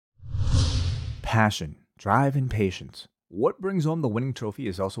passion, drive, and patience. What brings home the winning trophy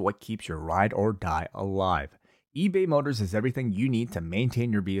is also what keeps your ride or die alive. eBay Motors is everything you need to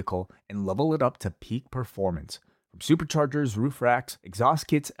maintain your vehicle and level it up to peak performance. From superchargers, roof racks, exhaust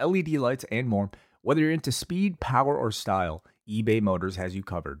kits, LED lights, and more, whether you're into speed, power, or style, eBay Motors has you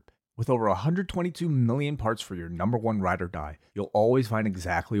covered. With over 122 million parts for your number one ride or die, you'll always find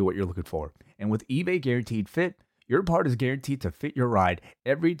exactly what you're looking for. And with eBay Guaranteed Fit, your part is guaranteed to fit your ride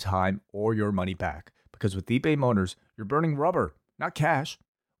every time or your money back. Because with eBay Motors, you're burning rubber, not cash.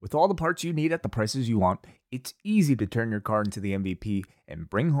 With all the parts you need at the prices you want, it's easy to turn your car into the MVP and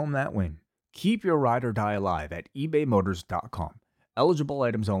bring home that win. Keep your ride or die alive at ebaymotors.com. Eligible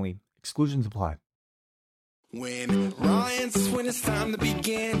items only. Exclusions apply. When it's time to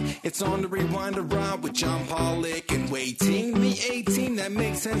begin, it's on the Rewind Around with John Pollock and Waiting. The 18 that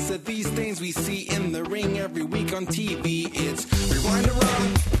makes sense of these things we see in the ring every week on TV. It's Rewind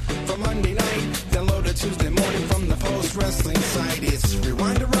Around for Monday night. Download it Tuesday morning from the Post Wrestling site. It's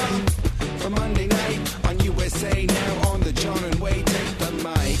Rewind Around for Monday night on USA Now on the John and Wai Take the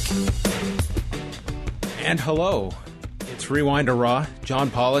Mic. And hello, it's Rewind Raw. John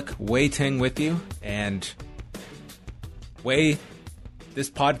Pollock, Wai Ting with you, and Wai, this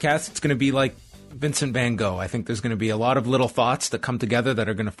podcast, it's going to be like Vincent Van Gogh. I think there's going to be a lot of little thoughts that come together that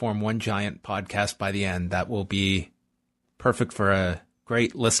are going to form one giant podcast by the end that will be perfect for a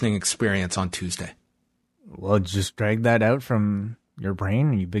great listening experience on Tuesday. Well, just drag that out from your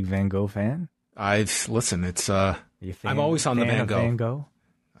brain. Are you a big Van Gogh fan? Listen, it's, I'm always on the Van Gogh. Van Gogh.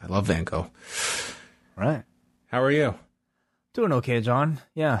 I love Van Gogh. Right. How are you? Doing okay, John.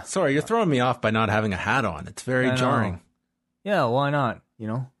 Yeah. Sorry, you're throwing me off by not having a hat on. It's very jarring. Yeah, why not? You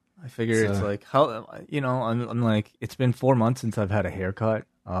know, I figure it's like, how, you know, I'm like, it's been 4 months since I've had a haircut.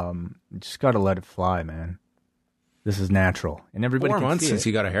 Just got to let it fly, man. This is natural. And everybody 4 can months see since it.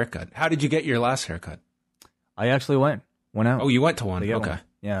 you got a haircut. How did you get your last haircut? I actually went out. Oh, you went to one. Okay. One.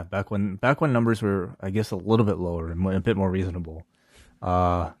 Yeah, back when numbers were, I guess, a little bit lower and a bit more reasonable.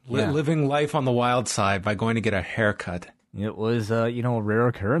 Living life on the wild side by going to get a haircut. It was, a rare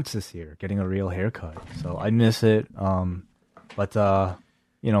occurrence this year, getting a real haircut. So I miss it. But,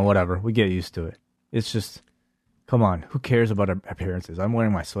 whatever. We get used to it. It's just, come on. Who cares about our appearances? I'm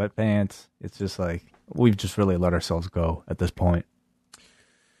wearing my sweatpants. It's just like, we've just really let ourselves go at this point.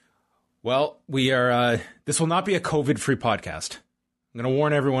 Well, we are, this will not be a COVID-free podcast. I'm going to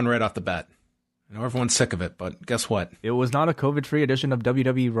warn everyone right off the bat. I know everyone's sick of it, but guess what? It was not a COVID-free edition of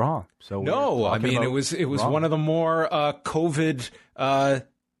WWE Raw. So no, I mean, it was one of the more COVID, how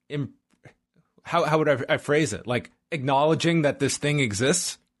would I phrase it? Like, acknowledging that this thing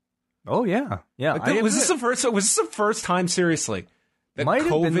exists. Oh yeah, yeah. Like, was this the first time, seriously? That might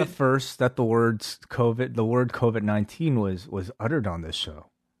have been the first that the word COVID-19 was uttered on this show.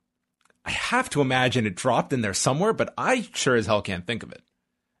 I have to imagine it dropped in there somewhere, but I sure as hell can't think of it.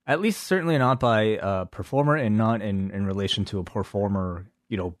 At least certainly not by a performer and not in relation to a performer,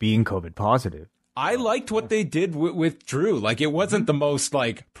 being COVID positive. I liked what they did with Drew. Like, it wasn't the most,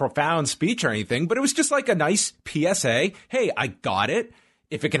 like, profound speech or anything, but it was just like a nice PSA. Hey, I got it.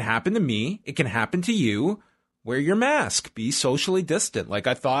 If it can happen to me, it can happen to you. Wear your mask. Be socially distant. Like,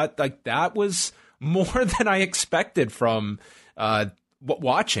 I thought, like, that was more than I expected from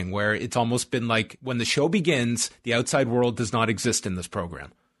watching, where it's almost been like, when the show begins, the outside world does not exist in this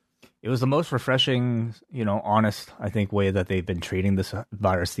program. It was the most refreshing, honest, I think, way that they've been treating this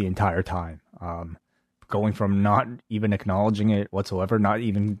virus the entire time. Going from not even acknowledging it whatsoever, not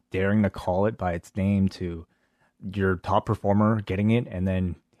even daring to call it by its name, to your top performer getting it and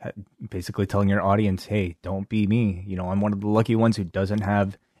then basically telling your audience, hey, don't be me. I'm one of the lucky ones who doesn't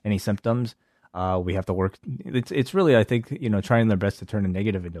have any symptoms. We have to work. It's really, I think, trying their best to turn a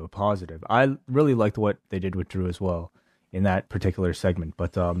negative into a positive. I really liked what they did with Drew as well in that particular segment.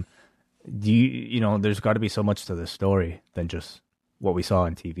 But there's got to be so much to this story than just what we saw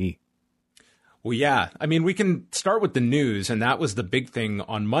on TV. Well, yeah. I mean, we can start with the news, and that was the big thing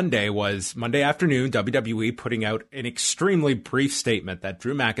on Monday afternoon, WWE putting out an extremely brief statement that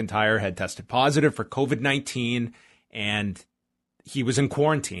Drew McIntyre had tested positive for COVID-19, and he was in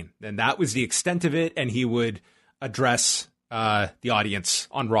quarantine. And that was the extent of it, and he would address the audience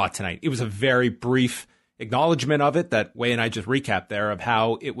on Raw tonight. It was a very brief acknowledgement of it that Wai and I just recapped there, of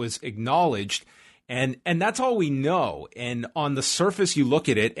how it was acknowledged. And that's all we know. And on the surface, you look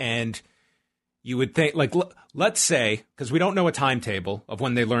at it and you would think, like, let's say, because we don't know a timetable of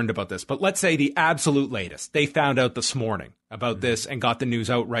when they learned about this, but let's say the absolute latest, they found out this morning about this and got the news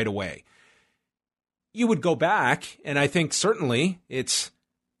out right away. You would go back, and I think certainly it's,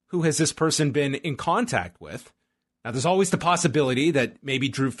 who has this person been in contact with? Now, there's always the possibility that maybe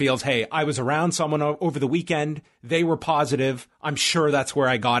Drew feels, hey, I was around someone over the weekend. They were positive. I'm sure that's where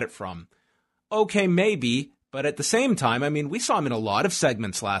I got it from. Okay, maybe. But at the same time, I mean, we saw him in a lot of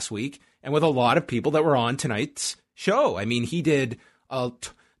segments last week and with a lot of people that were on tonight's show. I mean, he did a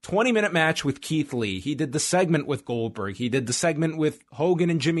 20-minute match with Keith Lee. He did the segment with Goldberg. He did the segment with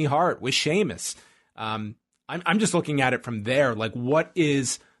Hogan and Jimmy Hart, with Sheamus. I'm just looking at it from there. Like, what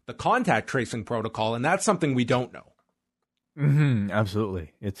is the contact tracing protocol? And that's something we don't know.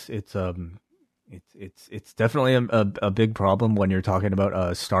 Absolutely. It's definitely a big problem when you're talking about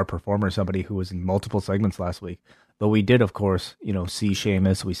a star performer, somebody who was in multiple segments last week. Though we did, of course, see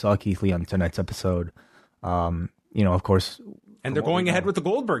Sheamus. We saw Keith Lee on tonight's episode. Of course. And they're going ahead with the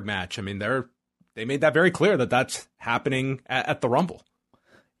Goldberg match. I mean, they made that very clear that that's happening at the Rumble.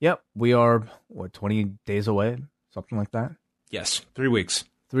 Yep. We are, 20 days away? Something like that? Yes. 3 weeks.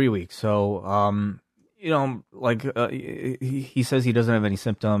 3 weeks. So, he says he doesn't have any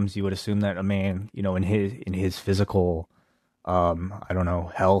symptoms. You would assume that a man, in his physical,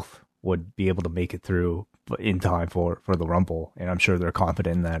 health would be able to make it through in time for the Rumble. And I'm sure they're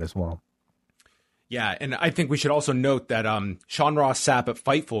confident in that as well. Yeah, and I think we should also note that Sean Ross Sapp at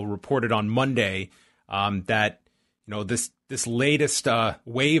Fightful reported on Monday that this latest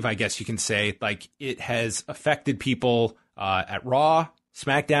wave, I guess you can say, like it has affected people at Raw,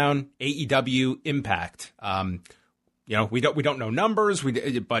 SmackDown, AEW, Impact. We don't know numbers,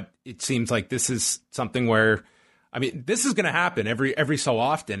 but it seems like this is something where, I mean, this is going to happen every so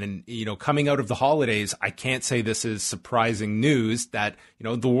often. And, coming out of the holidays, I can't say this is surprising news that,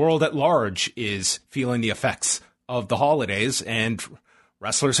 the world at large is feeling the effects of the holidays, and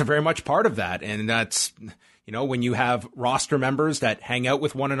wrestlers are very much part of that. And that's, when you have roster members that hang out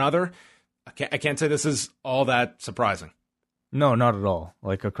with one another, I can't say this is all that surprising. No, not at all.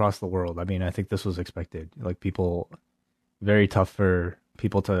 Like across the world. I mean, I think this was expected. Like very tough for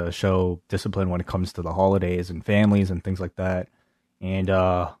people to show discipline when it comes to the holidays and families and things like that. And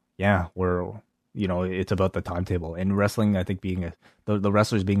it's about the timetable. And wrestling, I think the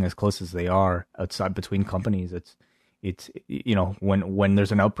wrestlers being as close as they are outside between companies, it's when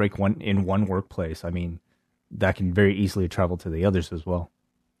there's an outbreak in one workplace, I mean, that can very easily travel to the others as well.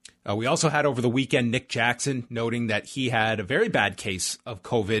 We also had over the weekend Nick Jackson noting that he had a very bad case of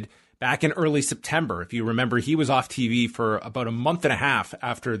COVID back in early September. If you remember, he was off TV for about a month and a half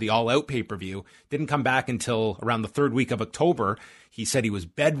after the All Out pay-per-view. Didn't come back until around the third week of October. He said he was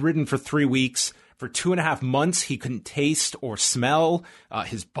bedridden for 3 weeks. For 2.5 months, he couldn't taste or smell.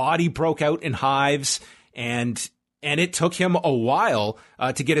 His body broke out in hives, and it took him a while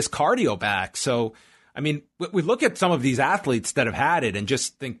to get his cardio back. So, I mean, we look at some of these athletes that have had it and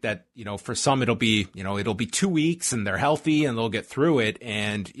just think that, for some it'll be 2 weeks and they're healthy and they'll get through it.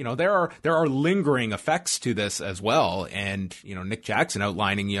 And, there are lingering effects to this as well. And, Nick Jackson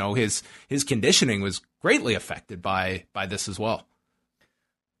outlining, his conditioning was greatly affected by this as well.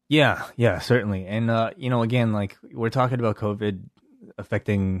 Yeah, certainly. And, again, like we're talking about COVID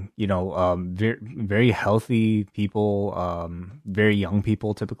affecting, very, very healthy people, very young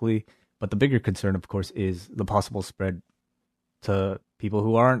people typically. But the bigger concern, of course, is the possible spread to people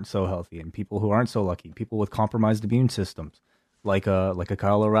who aren't so healthy and people who aren't so lucky, people with compromised immune systems, like a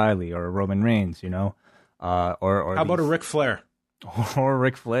Kyle O'Reilly or a Roman Reigns, or how about a Ric Flair? Or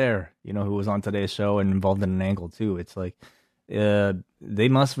Ric Flair, who was on today's show and involved in an angle too. It's like they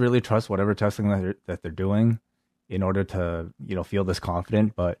must really trust whatever testing that they're doing in order to, feel this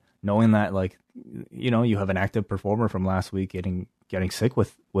confident. But knowing that, like, you have an active performer from last week getting sick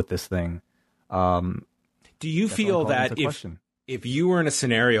with this thing. Do you feel that if you were in a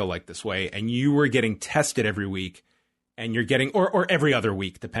scenario like this way and you were getting tested every week and you're getting, or every other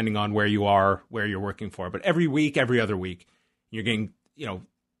week, depending on where you are, where you're working for, but every week, every other week, you're getting,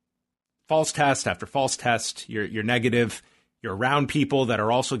 false test after false test, you're negative, you're around people that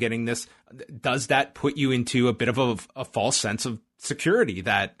are also getting this, does that put you into a bit of a false sense of security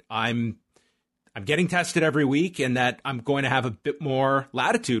that I'm getting tested every week and that I'm going to have a bit more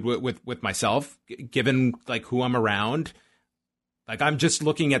latitude with myself, given like who I'm around? Like, I'm just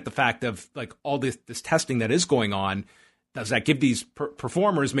looking at the fact of like all this testing that is going on. Does that give these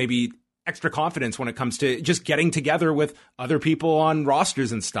performers maybe extra confidence when it comes to just getting together with other people on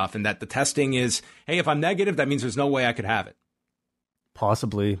rosters and stuff? And that the testing is, hey, if I'm negative, that means there's no way I could have it.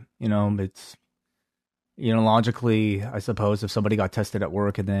 Possibly, it's, logically, I suppose if somebody got tested at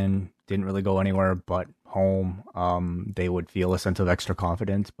work and then didn't really go anywhere but home, they would feel a sense of extra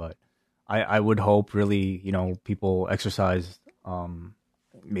confidence. But I would hope really, people exercise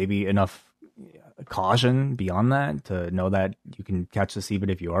maybe enough caution beyond that to know that you can catch this even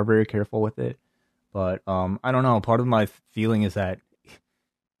if you are very careful with it. But I don't know. Part of my feeling is that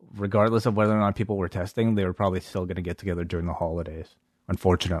regardless of whether or not people were testing, they were probably still going to get together during the holidays,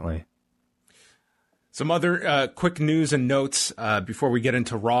 unfortunately. Some other quick news and notes before we get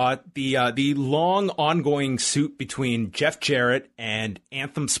into Raw. The long ongoing suit between Jeff Jarrett and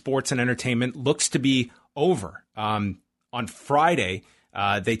Anthem Sports and Entertainment looks to be over. On Friday,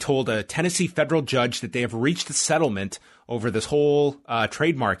 they told a Tennessee federal judge that they have reached a settlement over this whole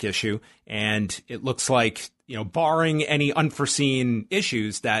trademark issue, and it looks like, barring any unforeseen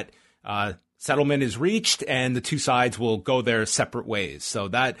issues, that settlement is reached and the two sides will go their separate ways. So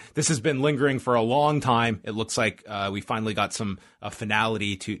that this has been lingering for a long time. It looks like we finally got some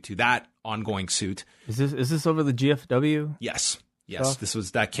finality to that ongoing suit. Is this over the GFW? Yes. This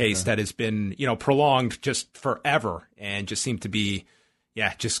was that case that has been, prolonged just forever and just seemed to be,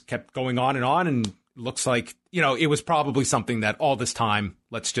 just kept going on. And looks like, it was probably something that all this time,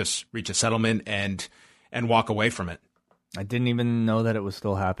 let's just reach a settlement and walk away from it. I didn't even know that it was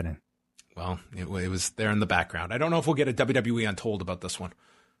still happening. Well, it was there in the background. I don't know if we'll get a WWE Untold about this one.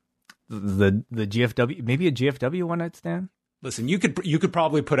 The GFW, maybe a GFW one night stand? Listen, you could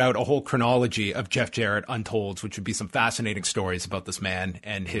probably put out a whole chronology of Jeff Jarrett Untolds, which would be some fascinating stories about this man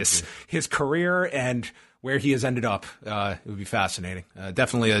and his career and where he has ended up. It would be fascinating.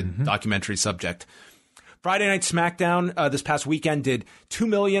 Definitely a documentary subject. Friday Night SmackDown this past weekend did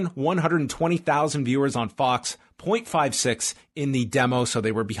 2,120,000 viewers on Fox, 0.56 in the demo, so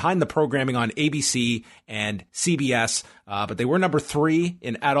they were behind the programming on ABC and CBS, but they were number 3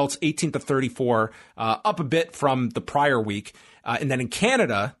 in adults 18 to 34, up a bit from the prior week. And then in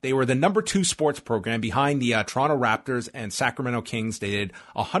Canada, they were the number 2 sports program behind the Toronto Raptors and Sacramento Kings. They did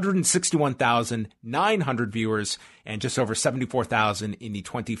 161,900 viewers and just over 74,000 in the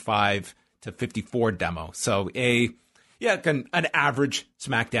 25 to 54 demo. So an average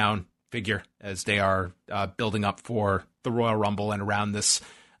SmackDown figure as they are building up for the Royal Rumble and around this.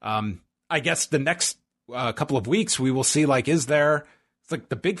 I guess the next couple of weeks we will see, it's the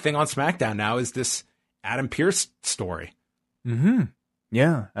big thing on SmackDown now is this Adam Pearce story. Mm-hmm.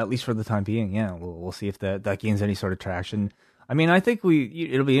 Yeah, at least for the time being. Yeah, we'll see if that gains any sort of traction. I mean, I think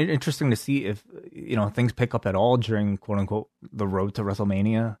it'll be interesting to see if, things pick up at all during quote unquote the road to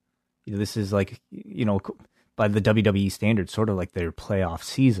WrestleMania. This is by the WWE standards, sort of like their playoff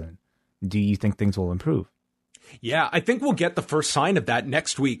season. Do you think things will improve? Yeah, I think we'll get the first sign of that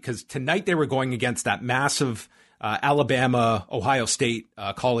next week because tonight they were going against that massive Alabama-Ohio State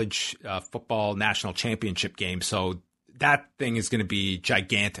college football national championship game. So that thing is going to be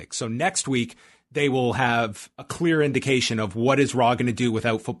gigantic. So next week they will have a clear indication of what is Raw going to do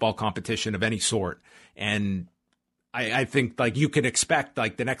without football competition of any sort. And I think you could expect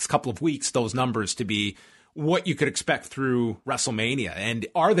the next couple of weeks, those numbers to be what you could expect through WrestleMania. And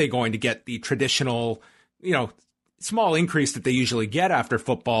are they going to get the traditional, small increase that they usually get after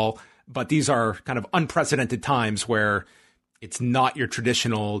football? But these are kind of unprecedented times where it's not your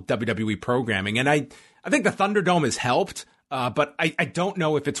traditional WWE programming. And I think the Thunderdome has helped, but I don't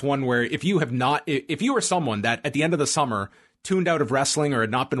know if it's one where if you were someone that at the end of the summer tuned out of wrestling or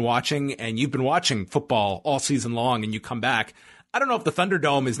had not been watching and you've been watching football all season long and you come back, I don't know if the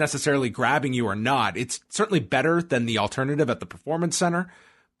Thunderdome is necessarily grabbing you or not. It's certainly better than the alternative at the Performance Center,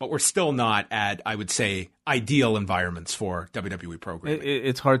 but we're still not at, I would say, ideal environments for WWE programming.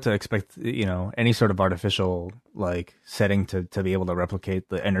 It's hard to expect, any sort of artificial setting to be able to replicate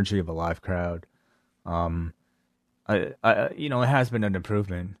the energy of a live crowd. It has been an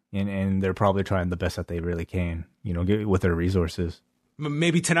improvement, and they're probably trying the best that they really can, with their resources.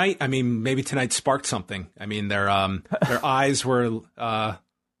 Maybe tonight sparked something. I mean, their eyes were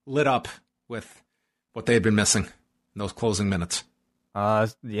lit up with what they had been missing in those closing minutes.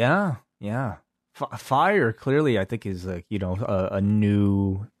 Yeah. Fire clearly, I think, is a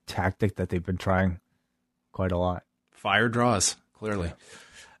new tactic that they've been trying quite a lot. Fire draws, clearly.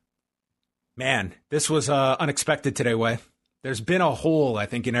 Man, this was unexpected today, Way. There's been a hole, I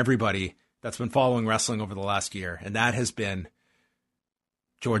think, in everybody that's been following wrestling over the last year, and that has been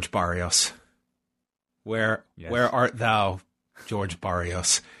George Barrios. Where art thou, George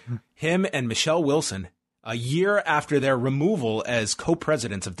Barrios? Him and Michelle Wilson, a year after their removal as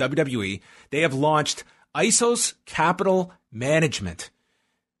co-presidents of WWE, they have launched Isos Capital Management.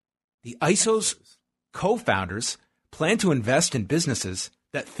 The Isos co-founders plan to invest in businesses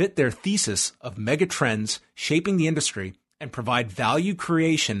that fit their thesis of mega trends shaping the industry and provide value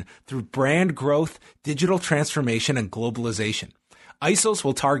creation through brand growth, digital transformation, and globalization. Isos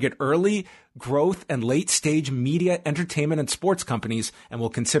will target early growth and late-stage media, entertainment, and sports companies and will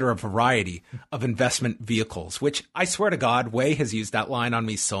consider a variety of investment vehicles, which I swear to God, Wei has used that line on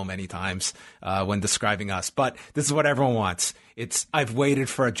me so many times when describing us. But this is what everyone wants. I've waited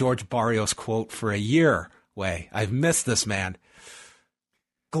for a George Barrios quote for a year, Wei. I've missed this man.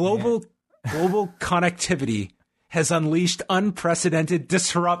 Global connectivity has unleashed unprecedented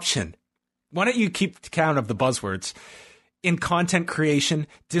disruption. Why don't you keep count of the buzzwords? In content creation,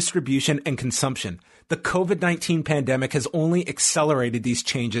 distribution, and consumption. The COVID-19 pandemic has only accelerated these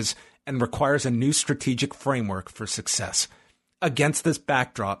changes and requires a new strategic framework for success. Against this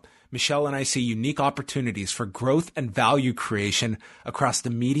backdrop, Michelle and I see unique opportunities for growth and value creation across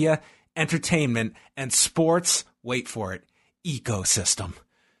the media, entertainment, and sports, wait for it, ecosystem.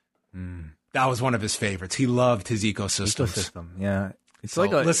 That was one of his favorites. He loved his ecosystems. Ecosystem, yeah. It's So,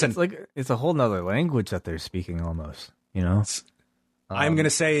 like listen. it's a whole nother language that they're speaking almost. You know, I'm going to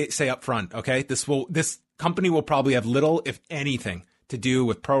say up front, okay? This company will probably have little, if anything, to do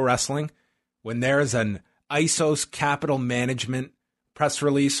with pro wrestling. When there's an Isos capital management press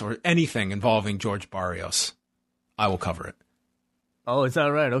release or anything involving George Barrios, I will cover it. Oh, is that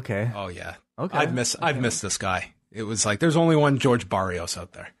right? Okay. Oh yeah. Okay. I've missed this guy. It was like there's only one George Barrios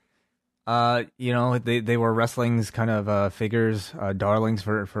out there. You know, they were wrestling's kind of figures, darlings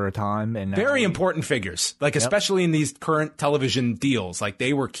for a time, and Very important figures, like especially in these current television deals. Like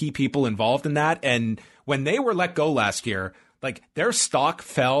they were key people involved in that. And when they were let go last year, like their stock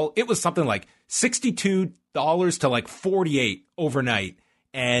fell. It was something like $62 to like $48 overnight.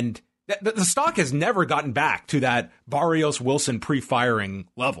 And the stock has never gotten back to that Barrios Wilson pre-firing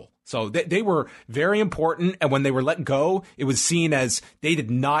level. So they were very important. And when they were let go, it was seen as they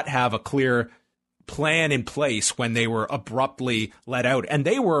did not have a clear plan in place when they were abruptly let out. And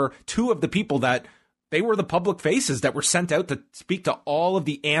they were two of the people that they were the public faces that were sent out to speak to all of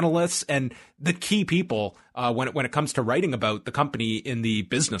the analysts and the key people when it comes to writing about the company in the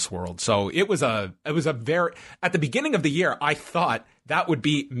business world. So it was a very, at the beginning of the year, I thought that would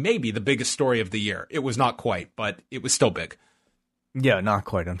be maybe the biggest story of the year. It was not quite, but it was still big. Yeah, not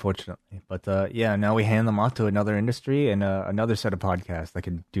quite, unfortunately. But yeah, now we hand them off to another industry and another set of podcasts that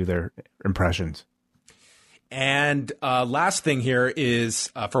can do their impressions. And last thing here is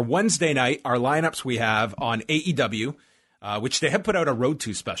for Wednesday night, our lineups we have on AEW, which they have put out a Road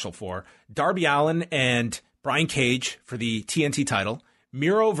to special for. Darby Allin and Brian Cage for the TNT title.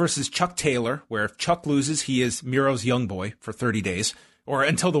 Miro versus Chuck Taylor, where if Chuck loses, he is Miro's young boy for 30 days, or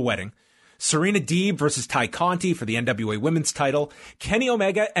until the wedding. Serena Deeb versus Ty Conti for the NWA Women's title. Kenny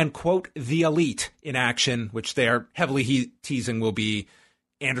Omega and, quote, The Elite in action, which they're heavily teasing will be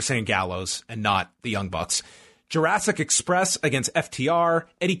Anderson and Gallows and not the Young Bucks. Jurassic Express against FTR.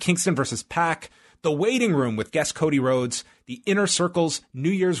 Eddie Kingston versus Pac. The Waiting Room with guest Cody Rhodes. The Inner Circle's New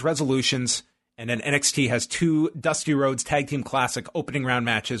Year's resolutions. And then NXT has two Dusty Rhodes Tag Team Classic opening round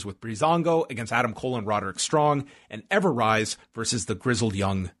matches with Breezango against Adam Cole and Roderick Strong. And Ever-Rise versus the Grizzled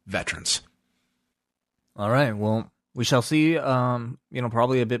Young Veterans. All right. Well, we shall see.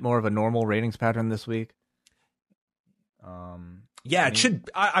 Probably a bit more of a normal ratings pattern this week. Yeah, it should.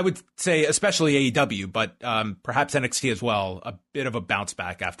 I would say, especially AEW, but perhaps NXT as well. A bit of a bounce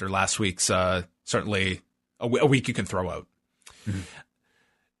back after last week's. Certainly, a week you can throw out. Mm-hmm.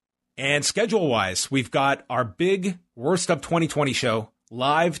 And schedule-wise, we've got our big Worst of 2020 show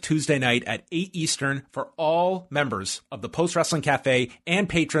live Tuesday night at 8 Eastern for all members of the Post Wrestling Cafe and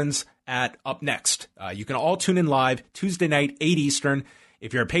patrons at Up Next. You can all tune in live Tuesday night, 8 Eastern.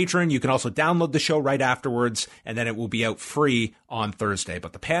 If you're a patron, you can also download the show right afterwards, and then it will be out free on Thursday.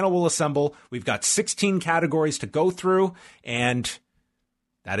 But the panel will assemble. We've got 16 categories to go through, and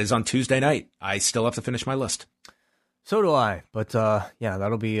that is on Tuesday night. I still have to finish my list. So do I. But yeah,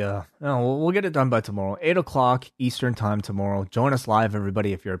 that'll be, we'll get it done by tomorrow. 8 o'clock Eastern time tomorrow. Join us live,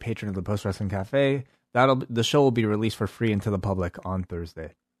 everybody, if you're a patron of the Post Wrestling Cafe. The show will be released for free into the public on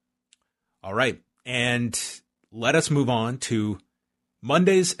Thursday. All right. And let us move on to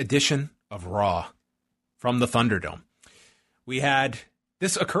Monday's edition of Raw from the Thunderdome.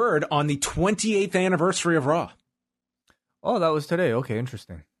 This occurred on the 28th anniversary of Raw. Oh, that was today. Okay,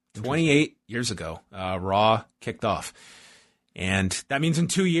 interesting. 28 years ago, Raw kicked off. And that means in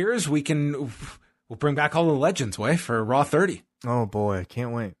 2 years, we'll bring back all the legends, for Raw 30. Oh, boy, I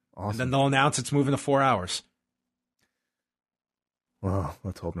can't wait. Awesome. And then they'll announce it's moving to 4 hours. Well,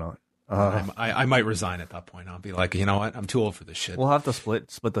 let's hope not. I might resign at that point. I'll be like, you know what? I'm too old for this shit. We'll have to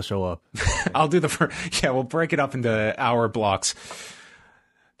split the show up. I'll do we'll break it up into hour blocks.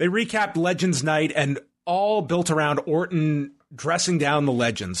 They recapped Legends Night and all built around Orton dressing down the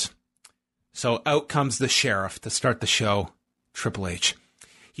legends. So out comes the sheriff to start the show. Triple H.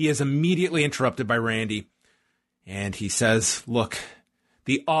 He is immediately interrupted by Randy, and he says, look,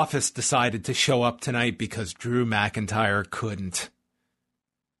 the office decided to show up tonight because Drew McIntyre couldn't.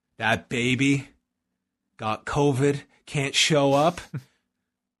 That baby got COVID, can't show up.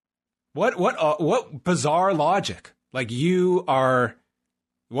 What bizarre logic? Like, you are,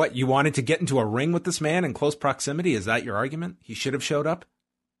 what, you wanted to get into a ring with this man in close proximity? Is that your argument? He should have showed up?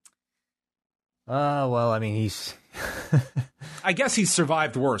 Well, I mean, he's... I guess he's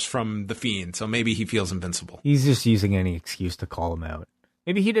survived worse from The Fiend, so maybe he feels invincible. He's just using any excuse to call him out.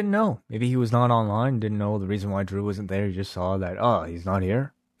 Maybe he didn't know. Maybe he was not online, didn't know the reason why Drew wasn't there. He just saw that, oh, he's not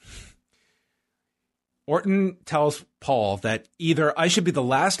here. Orton tells Paul that either I should be the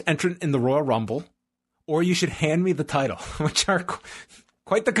last entrant in the Royal Rumble, or you should hand me the title, which are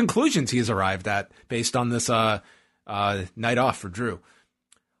quite the conclusions he has arrived at based on this night off for Drew.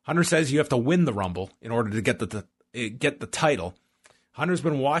 Hunter says you have to win the Rumble in order to get the title. Hunter's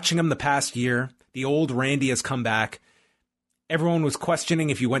been watching him the past year. The old Randy has come back. Everyone was questioning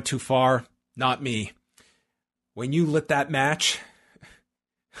if you went too far. Not me. When you lit that match,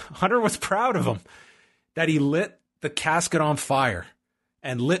 Hunter was proud of him. That he lit the casket on fire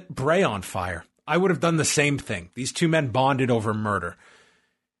and lit Bray on fire. I would have done the same thing. These two men bonded over murder.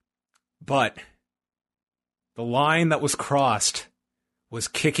 But the line that was crossed was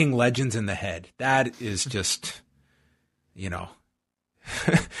kicking legends in the head. That is just,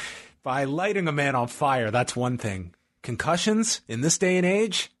 by lighting a man on fire, that's one thing. Concussions in this day and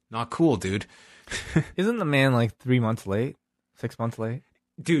age, not cool, dude. Isn't the man like 3 months late? 6 months late?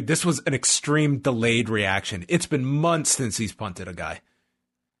 Dude, this was an extreme delayed reaction. It's been months since he's punted a guy.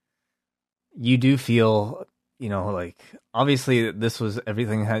 You do feel, like obviously this was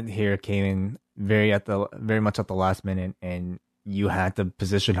everything here came in very much at the last minute, and you had to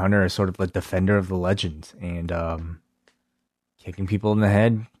position Hunter as sort of a defender of the legends, and kicking people in the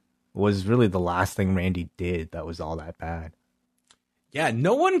head was really the last thing Randy did that was all that bad. Yeah,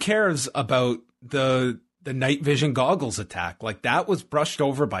 no one cares about the night vision goggles attack. Like, that was brushed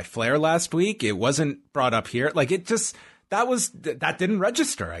over by Flair last week. It wasn't brought up here. Like, that didn't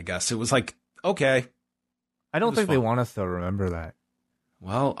register, I guess. It was like, okay. I don't think they want us to remember that.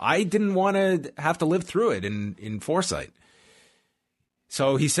 Well, I didn't want to have to live through it in foresight.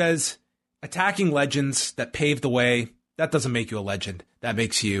 So he says, attacking legends that paved the way, that doesn't make you a legend. That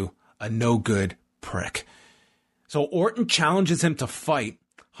makes you a no-good prick. So Orton challenges him to fight.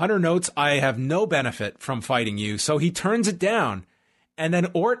 Hunter notes, I have no benefit from fighting you, so he turns it down. And then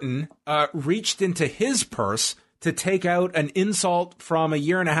Orton reached into his purse to take out an insult from a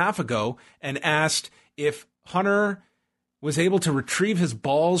year and a half ago and asked if Hunter was able to retrieve his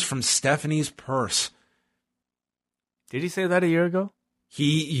balls from Stephanie's purse. Did he say that a year ago?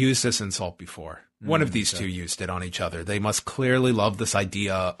 He used this insult before. One of these two used it on each other. They must clearly love this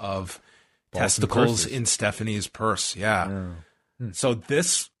idea of balls testicles in Stephanie's purse. Yeah. So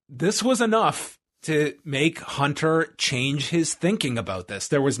this was enough to make Hunter change his thinking about this.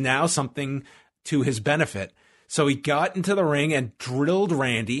 There was now something to his benefit. So he got into the ring and drilled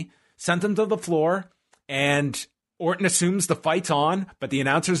Randy, sent him to the floor, and Orton assumes the fight's on, but the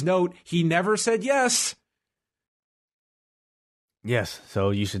announcers note he never said yes. Yes,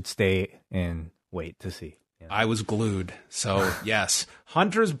 so you should stay and wait to see. Yeah. I was glued. So, yes,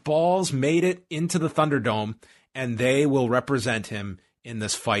 Hunter's balls made it into the Thunderdome, and they will represent him in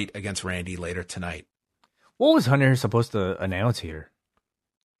this fight against Randy later tonight. What was Hunter supposed to announce here?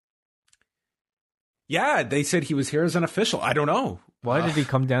 Yeah, they said he was here as an official. I don't know. Why did he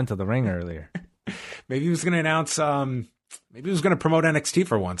come down to the ring earlier? Maybe he was going to announce, maybe he was going to promote NXT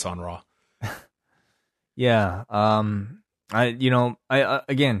for once on Raw. Yeah.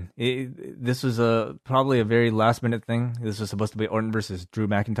 This was probably a very last minute thing. This was supposed to be Orton versus Drew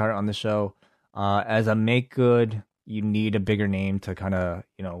McIntyre on the show. As a make good, you need a bigger name to kind of,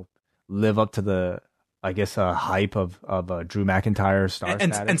 live up to the, I guess, hype of Drew McIntyre star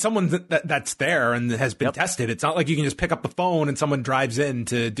status. And someone that's there and has been tested. It's not like you can just pick up the phone and someone drives in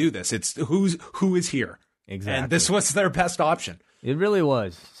to do this. It's who is here. Exactly. And this was their best option. It really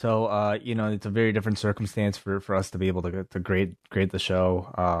was. So, it's a very different circumstance for us to be able to grade the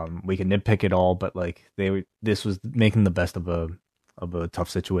show. We can nitpick it all, but this was making the best of a tough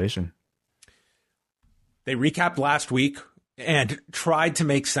situation. They recapped last week and tried to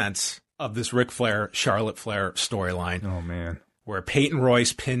make sense of this Ric Flair, Charlotte Flair storyline. Oh, man. Where Peyton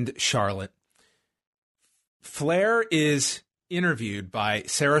Royce pinned Charlotte. Flair is interviewed by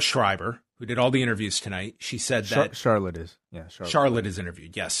Sarah Schreiber, who did all the interviews tonight. She said that... Charlotte is. Yeah, Charlotte is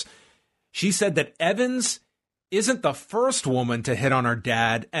interviewed, yes. She said that Evans isn't the first woman to hit on her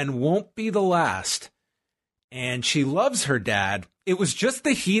dad and won't be the last. and she loves her dad. It was just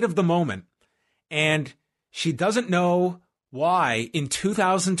the heat of the moment. And she doesn't know why in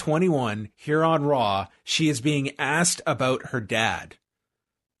 2021 here on Raw, she is being asked about her dad.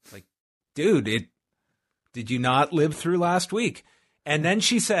 Like, dude, did you not live through last week? And then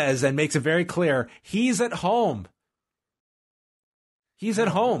she says and makes it very clear, he's at home. He's at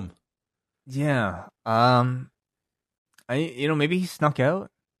home. Yeah. Maybe he snuck out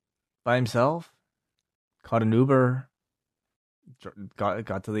by himself, caught an Uber,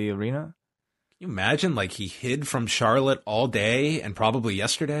 got to the arena. Can you imagine, like, he hid from Charlotte all day and probably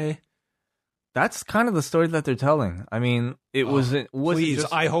yesterday? That's kind of the story that they're telling. I mean, Please,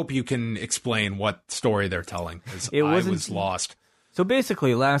 I hope you can explain what story they're telling, because I was lost. So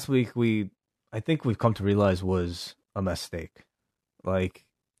basically, last week, I think we've come to realize was a mistake. Like,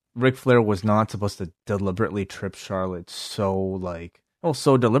 Ric Flair was not supposed to deliberately trip Charlotte so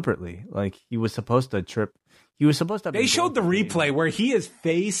deliberately. Like, he was supposed to trip. He was supposed to. They showed the replay where he is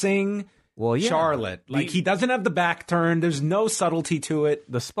facing Charlotte. Like, he doesn't have the back turn. There's no subtlety to it.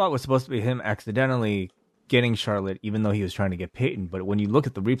 The spot was supposed to be him accidentally getting Charlotte, even though he was trying to get Peyton. But when you look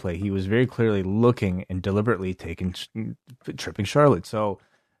at the replay, he was very clearly looking and deliberately tripping Charlotte. So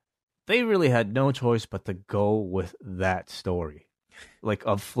they really had no choice but to go with that story, like,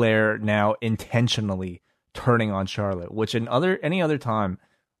 of Flair now intentionally turning on Charlotte, which in any other time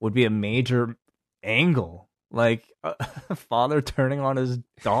would be a major angle, like a father turning on his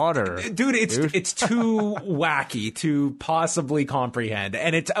daughter. Dude, it's too wacky to possibly comprehend,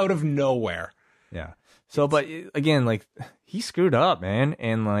 and it's out of nowhere. Yeah. So, but again, like, he screwed up, man,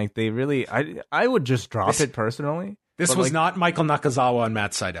 and like they really, I would just drop it personally. This was not Michael Nakazawa and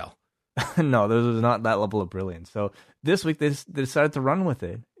Matt Sydal. No, this was not that level of brilliance. So this week they decided to run with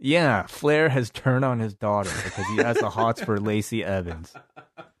it. Yeah, Flair has turned on his daughter because he has the hots for Lacey Evans.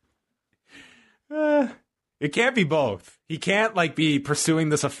 It can't be both. He can't, like, be pursuing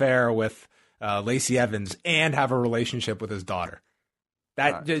this affair with Lacey Evans and have a relationship with his daughter.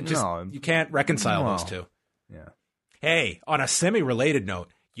 You can't reconcile those two. Yeah. Hey, on a semi-related note,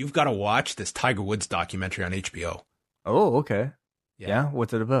 you've got to watch this Tiger Woods documentary on HBO. Oh, okay. Yeah,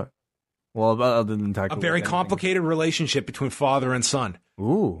 what's it about? Well, other than Tiger Woods, a very complicated relationship between father and son.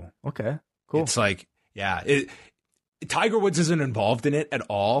 Ooh, okay, cool. It's like, Tiger Woods isn't involved in it at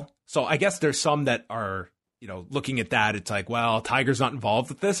all. So I guess there's some that are, looking at that. It's like, well, Tiger's not involved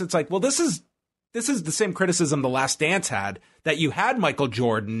with this. It's like, well, this is the same criticism The Last Dance had, that you had Michael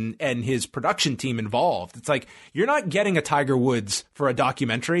Jordan and his production team involved. It's like, you're not getting a Tiger Woods for a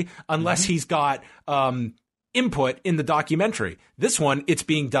documentary unless he's got input in the documentary. This one, it's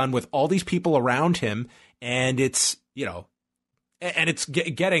being done with all these people around him, and it's, and it's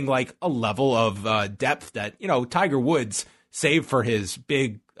getting like a level of depth that, Tiger Woods, save for his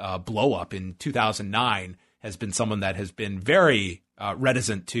big blow up in 2009, has been someone that has been very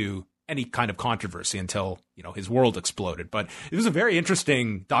reticent to any kind of controversy until, his world exploded. But it was a very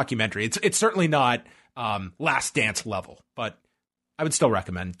interesting documentary. It's certainly not Last Dance level, but I would still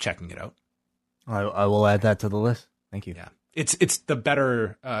recommend checking it out. I will add that to the list. Thank you. Yeah, it's the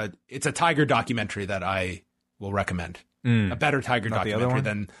better. It's a Tiger documentary that I will recommend. A better Tiger documentary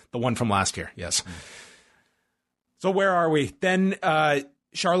than the one from last year. Yes. So where are we? Then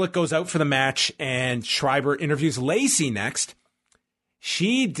Charlotte goes out for the match, and Schreiber interviews Lacey next.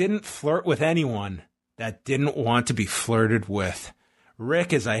 She didn't flirt with anyone that didn't want to be flirted with.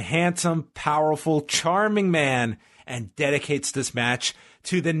 Rick is a handsome, powerful, charming man and dedicates this match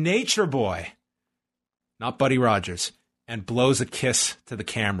to the Nature Boy, not Buddy Rogers, and blows a kiss to the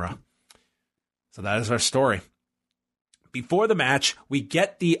camera. So that is our story. Before the match, we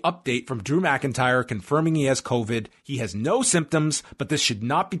get the update from Drew McIntyre confirming he has COVID. He has no symptoms, but this should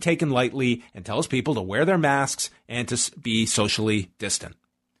not be taken lightly, and tells people to wear their masks and to be socially distant.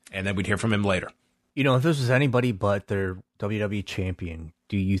 And then we'd hear from him later. If this was anybody but their WWE champion,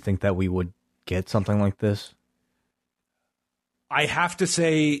 do you think that we would get something like this? I have to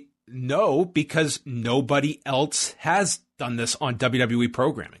say no, because nobody else has done this on WWE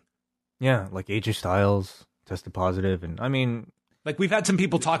programming. Yeah, like AJ Styles tested positive, and I mean, like, we've had some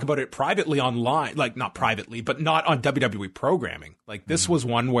people talk about it privately online, like, not privately, but not on WWE programming. Like, this was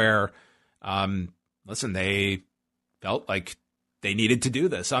one where, they felt like they needed to do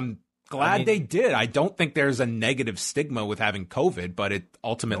this. I'm glad they did. I don't think there's a negative stigma with having COVID, but it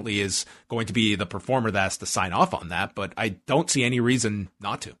ultimately is going to be the performer that has to sign off on that. But I don't see any reason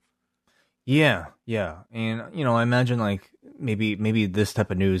not to. Yeah. And, I imagine, like, maybe this type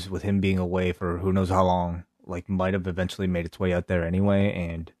of news with him being away for who knows how long, like, might have eventually made its way out there anyway.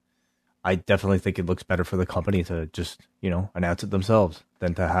 And I definitely think it looks better for the company to just, announce it themselves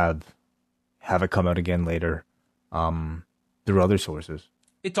than to have have it come out again later through other sources.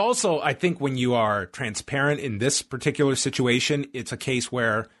 It's also, I think, when you are transparent in this particular situation, it's a case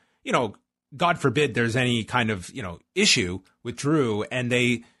where, God forbid there's any kind of, issue with Drew, and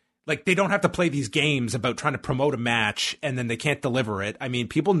they don't have to play these games about trying to promote a match and then they can't deliver it. I mean,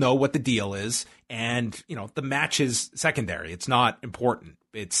 people know what the deal is, and, the match is secondary. It's not important.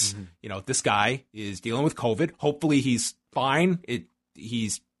 It's, this guy is dealing with COVID. Hopefully he's fine.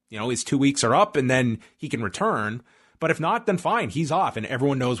 His 2 weeks are up and then he can return. But if not, then fine, he's off, and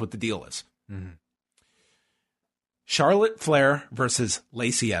everyone knows what the deal is. Mm-hmm. Charlotte Flair versus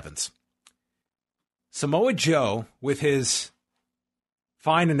Lacey Evans. Samoa Joe, with his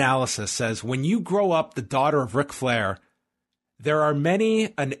fine analysis, says, when you grow up the daughter of Ric Flair, there are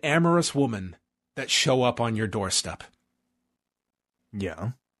many an amorous woman that show up on your doorstep.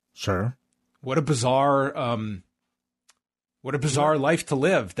 Yeah, sure. What a bizarre life to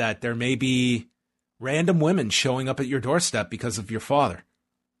live, that there may be random women showing up at your doorstep because of your father.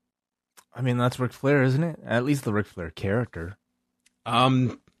 I mean, that's Ric Flair, isn't it? At least the Ric Flair character.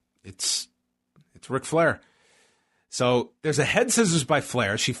 It's Ric Flair. So there's a head scissors by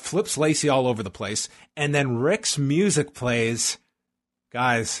Flair. She flips Lacey all over the place. And then Ric's music plays.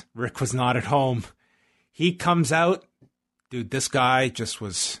 Guys, Ric was not at home. He comes out. Dude, this guy just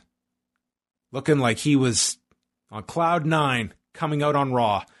was looking like he was on cloud 9 coming out on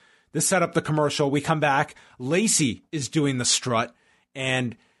Raw. This set up the commercial. We come back. Lacey is doing the strut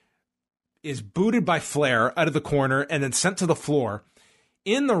and is booted by Flair out of the corner and then sent to the floor.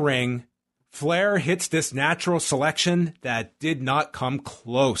 In the ring, Flair hits this natural selection that did not come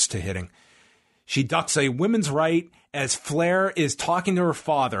close to hitting. She ducks a women's right as Flair is talking to her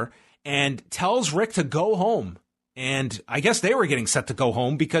father and tells Ric to go home. And I guess they were getting set to go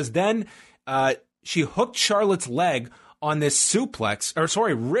home because then she hooked Charlotte's leg on this suplex,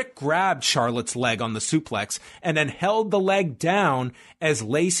 Ric grabbed Charlotte's leg on the suplex and then held the leg down as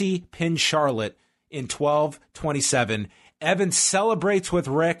Lacey pinned Charlotte in 12:27. Evans celebrates with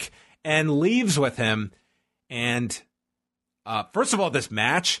Ric and leaves with him. And first of all, this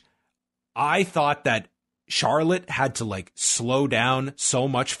match, I thought that Charlotte had to slow down so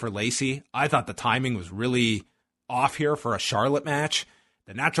much for Lacey. I thought the timing was really off here for a Charlotte match.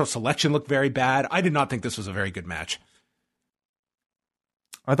 The natural selection looked very bad. I did not think this was a very good match.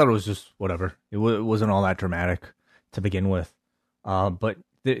 I thought it was just whatever. It wasn't all that dramatic to begin with. But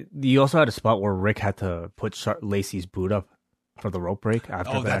you also had a spot where Ric had to put Lacey's boot up for the rope break.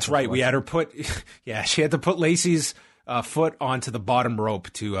 Oh, that's right. We had her she had to put Lacey's foot onto the bottom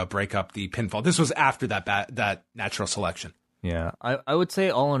rope to break up the pinfall. This was after that natural selection. Yeah, I would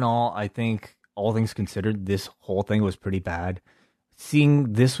say all in all, I think all things considered, this whole thing was pretty bad.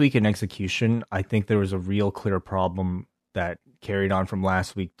 Seeing this week in execution, I think there was a real clear problem that carried on from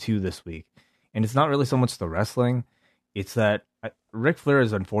last week to this week. And it's not really so much the wrestling, it's that Ric Flair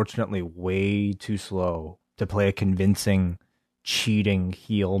is unfortunately way too slow to play a convincing, cheating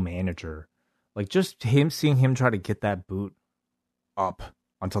heel manager. Just seeing him try to get that boot up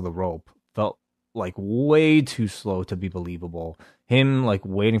onto the rope felt like way too slow to be believable. Him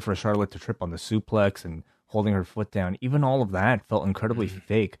waiting for Charlotte to trip on the suplex and holding her foot down, even all of that felt incredibly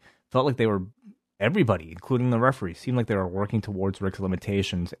fake. Felt like they were, everybody, including the referee, seemed like they were working towards Ric's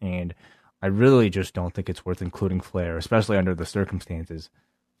limitations, and I really just don't think it's worth including Flair, especially under the circumstances,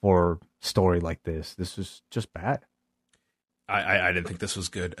 for a story like this. This was just bad. I didn't think this was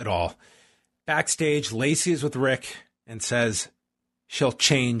good at all. Backstage, Lacey is with Ric and says she'll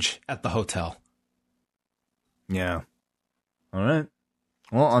change at the hotel. Yeah. All right.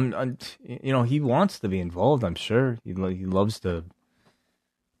 Well, he wants to be involved, I'm sure. He loves to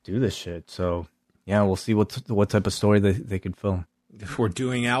do this shit. So, yeah, we'll see what type of story they could film. We're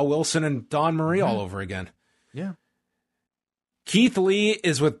doing Al Wilson and Dawn Marie all over again. Yeah. Keith Lee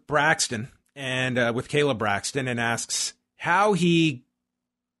is with Braxton and with Caleb Braxton and asks how he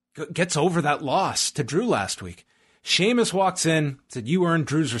gets over that loss to Drew last week. Sheamus walks in, said, "You earned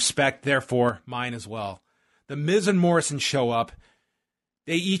Drew's respect, therefore mine as well." The Miz and Morrison show up.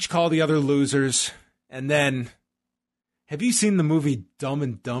 They each call the other losers. And then, have you seen the movie Dumb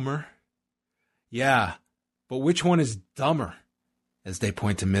and Dumber? Yeah, but which one is dumber? As they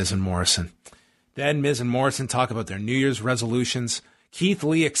point to Miz and Morrison. Then Miz and Morrison talk about their New Year's resolutions. Keith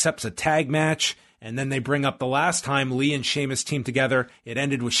Lee accepts a tag match. And then they bring up the last time Lee and Sheamus teamed together. It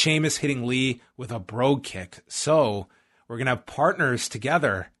ended with Sheamus hitting Lee with a brogue kick. So we're going to have partners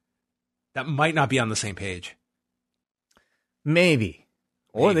together that might not be on the same page. Maybe.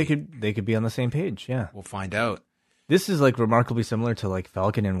 Or they could be on the same page, yeah. We'll find out. This is remarkably similar to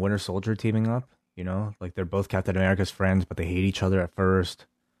Falcon and Winter Soldier teaming up, they're both Captain America's friends, but they hate each other at first.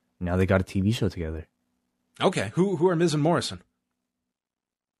 Now they got a TV show together. Okay, who are Miz and Morrison?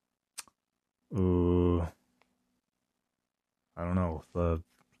 Ooh, I don't know.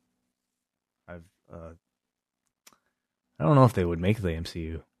 I don't know if they would make the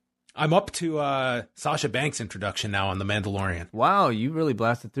MCU. I'm up to Sasha Banks' introduction now on The Mandalorian. Wow, you really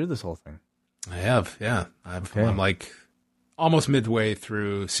blasted through this whole thing. I have, yeah. Okay. I'm like almost midway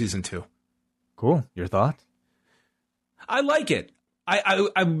through season 2. Cool. Your thoughts? I like it.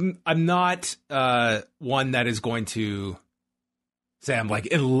 I'm not one that is going to say I'm like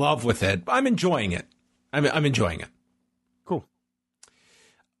in love with it. I'm enjoying it. I'm enjoying it. Cool.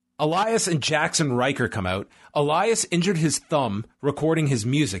 Elias and Jackson Riker come out. Elias injured his thumb recording his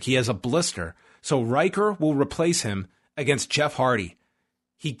music. He has a blister. So Riker will replace him against Jeff Hardy.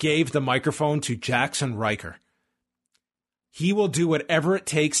 He gave the microphone to Jackson Riker. He will do whatever it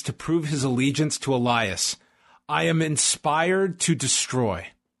takes to prove his allegiance to Elias. I am inspired to destroy.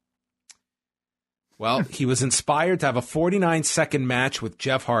 Well, he was inspired to have a 49-second match with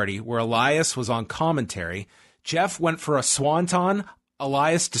Jeff Hardy where Elias was on commentary. Jeff went for a swanton.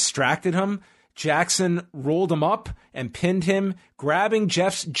 Elias distracted him. Jackson rolled him up and pinned him, grabbing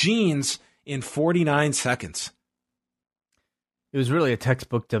Jeff's jeans in 49 seconds. It was really a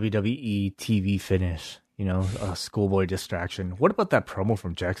textbook WWE TV finish, you know, a schoolboy distraction. What about that promo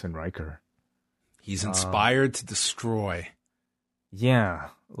from Jackson Riker? He's inspired to destroy. Yeah,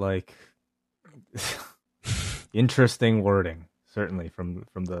 like interesting wording, certainly from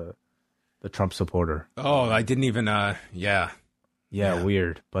the Trump supporter. Oh, I didn't even. Yeah,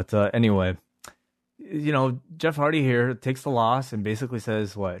 weird. But anyway, you know, Jeff Hardy here takes the loss and basically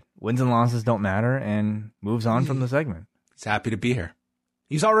says what wins and losses don't matter and moves on from the segment. He's happy to be here.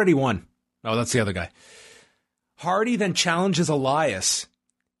 He's already won. Oh, that's the other guy. Hardy then challenges Elias.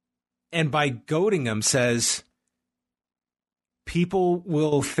 And by goading him says, people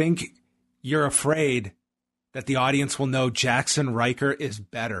will think you're afraid that the audience will know Jackson Riker is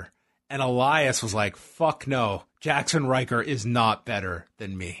better. And Elias was like, fuck no, Jackson Riker is not better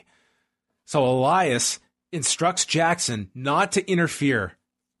than me. So Elias instructs Jackson not to interfere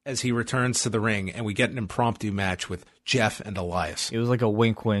as he returns to the ring, and we get an impromptu match with Jeff and Elias. It was like a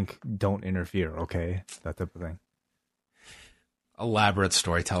wink, wink, don't interfere, okay? That type of thing. Elaborate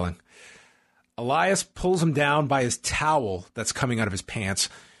storytelling. Elias pulls him down by his towel that's coming out of his pants.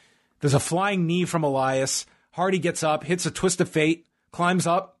 There's a flying knee from Elias. Hardy gets up, hits a twist of fate, climbs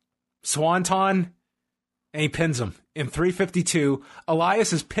up, swanton, and he pins him. In 3:52,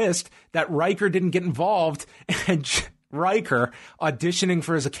 Elias is pissed that Riker didn't get involved, and Riker, auditioning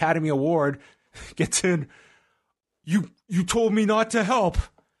for his Academy Award, gets in. You told me not to help.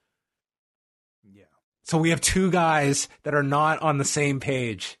 Yeah. So we have two guys that are not on the same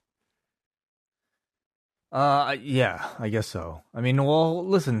page. Yeah, I guess so. I mean, well,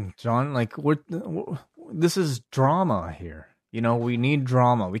 listen, John, like this is drama here. You know, we need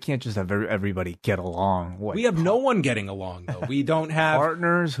drama. We can't just have everybody get along. We have no one getting along, though. We don't have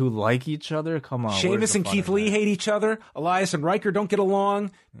partners who like each other. Come on. Sheamus and Keith Lee hate each other. Elias and Riker don't get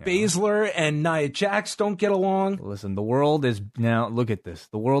along. Yeah. Baszler and Nia Jax don't get along. Listen, the world is now. Look at this.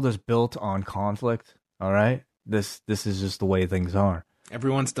 The world is built on conflict. All right. This is just the way things are.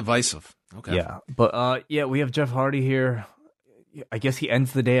 Everyone's divisive. Okay. Yeah, but we have Jeff Hardy here. I guess he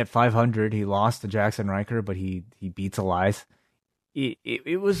ends the day at 500. He lost to Jackson Riker, but he beats Elias.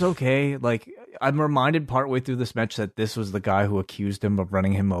 It was okay. Like, I'm reminded partway through this match that this was the guy who accused him of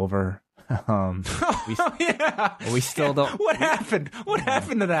running him over. We still don't. What happened? What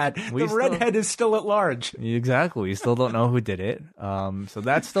happened to that? The redhead is still at large. Exactly. We still don't know who did it. So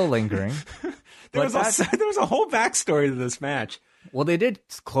that's still lingering. There was a whole backstory to this match. Well, they did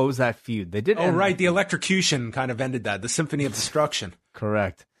close that feud. They did. Oh, right. The electrocution kind of ended that. The Symphony of Destruction.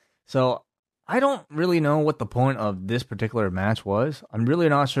 Correct. So I don't really know what the point of this particular match was. I'm really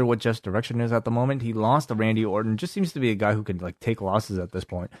not sure what Jeff's direction is at the moment. He lost to Randy Orton. Just seems to be a guy who can like take losses at this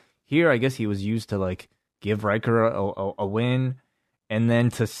point. Here, I guess he was used to like give Riker a win, and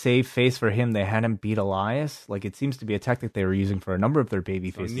then to save face for him, they had him beat Elias. Like, it seems to be a tactic they were using for a number of their baby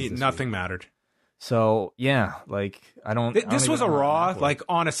faces. Nothing mattered. So, yeah, like, This was a Raw. Like,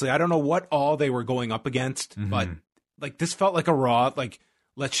 honestly, I don't know what all they were going up against, but, like, this felt like a Raw. Like,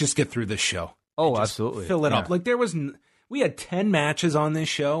 let's just get through this show. Oh, absolutely. Fill it up. Like, we had 10 matches on this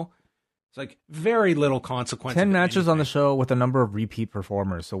show. It's like very little consequence. 10 matches on the show with a number of repeat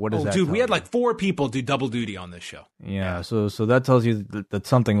performers. So what does that dude, we had you? like 4 people do double duty on this show. Yeah. So that tells you that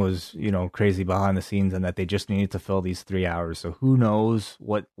something was, crazy behind the scenes and that they just needed to fill these 3 hours. So who knows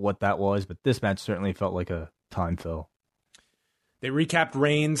what that was, but this match certainly felt like a time fill. They recapped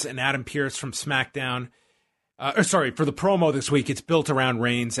Reigns and Adam Pearce from SmackDown. For the promo this week, it's built around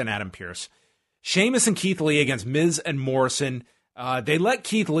Reigns and Adam Pearce. Sheamus and Keith Lee against Miz and Morrison. They let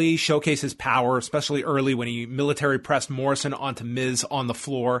Keith Lee showcase his power, especially early when he military pressed Morrison onto Miz on the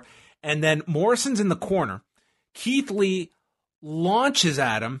floor. And then Morrison's in the corner. Keith Lee launches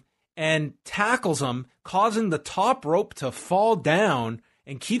at him and tackles him, causing the top rope to fall down.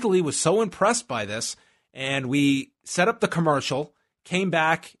 And Keith Lee was so impressed by this. And we set up the commercial, came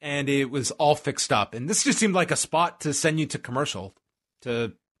back, and it was all fixed up. And this just seemed like a spot to send you to commercial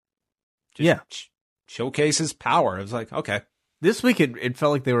to showcase his power. It was like, okay. This week, it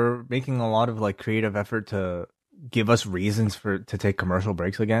felt like they were making a lot of like creative effort to give us reasons to take commercial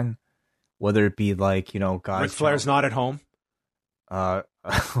breaks again. Whether it be like, guys. Ric Flair's not at home.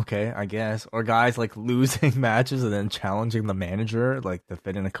 Okay, I guess. Or guys like losing matches and then challenging the manager like to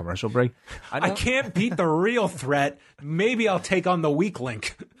fit in a commercial break. I can't beat the real threat. Maybe I'll take on the weak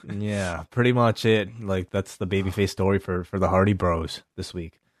link. Yeah, pretty much it. Like that's the babyface story for the Hardy Bros this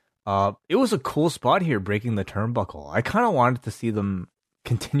week. It was a cool spot here breaking the turnbuckle. I kind of wanted to see them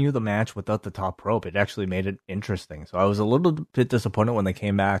continue the match without the top rope. It actually made it interesting. So I was a little bit disappointed when they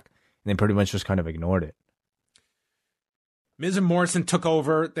came back and they pretty much just kind of ignored it. Miz and Morrison took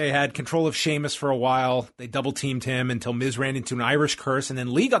over. They had control of Sheamus for a while. They double-teamed him until Miz ran into an Irish curse, and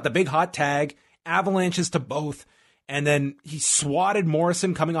then Lee got the big hot tag, avalanches to both, and then he swatted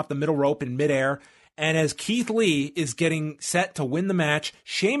Morrison coming off the middle rope in midair. And as Keith Lee is getting set to win the match,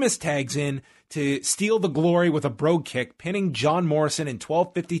 Sheamus tags in to steal the glory with a brogue kick, pinning John Morrison in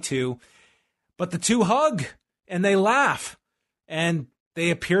 12:52. But the two hug, and they laugh, and they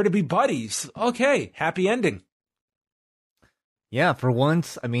appear to be buddies. Okay, happy ending. Yeah, for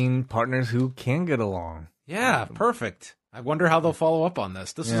once, partners who can get along. Yeah, perfect. I wonder how they'll follow up on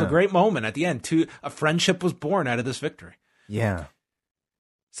this. This was a great moment at the end. A friendship was born out of this victory. Yeah.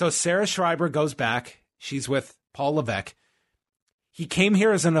 So Sarah Schreiber goes back. She's with Paul Levesque. He came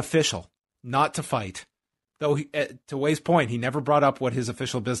here as an official, not to fight. Though, to Way's point, he never brought up what his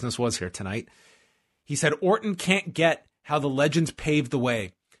official business was here tonight. He said Orton can't get how the legends paved the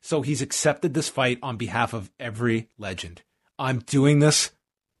way, so he's accepted this fight on behalf of every legend. I'm doing this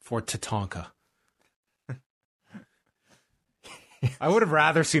for Tatanka. I would have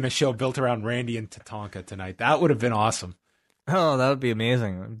rather seen a show built around Randy and Tatanka tonight. That would have been awesome. Oh, that would be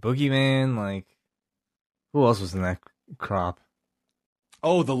amazing. Boogeyman, who else was in that crop?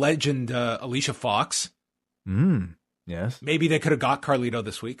 Oh, the legend Alicia Fox. Yes. Maybe they could have got Carlito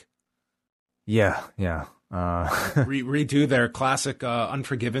this week. Yeah. Redo their classic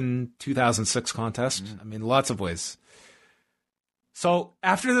Unforgiven 2006 contest. Lots of ways. So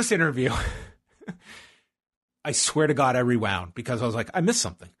after this interview, I swear to God, I rewound because I was like, I missed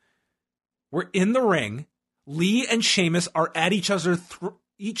something. We're in the ring. Lee and Sheamus are at each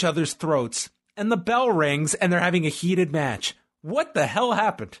other's throats, and the bell rings, and they're having a heated match. What the hell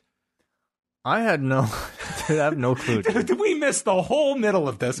happened? I have no clue. We missed the whole middle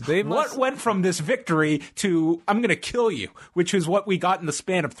of this. What went from this victory to I'm going to kill you, which is what we got in the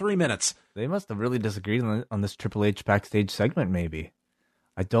span of 3 minutes. They must have really disagreed on this Triple H backstage segment, maybe.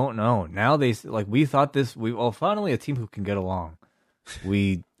 I don't know. Now we thought finally a team who can get along.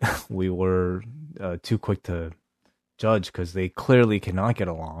 We were too quick to judge because they clearly cannot get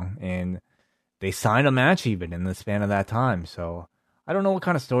along, and they signed a match even in the span of that time. So I don't know what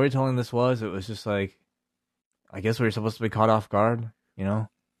kind of storytelling this was. It was just like, I guess we were supposed to be caught off guard,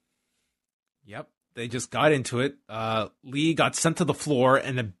 Yep. They just got into it. Lee got sent to the floor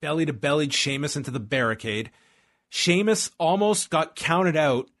and then belly-to-bellied Sheamus into the barricade. Sheamus almost got counted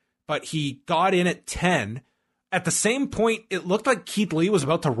out, but he got in at 10. At the same point, it looked like Keith Lee was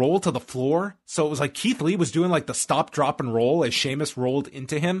about to roll to the floor. So it was like Keith Lee was doing like the stop, drop, and roll as Sheamus rolled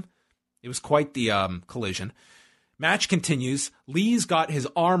into him. It was quite the collision. Match continues. Lee's got his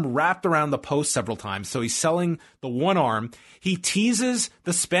arm wrapped around the post several times, so he's selling the one arm. He teases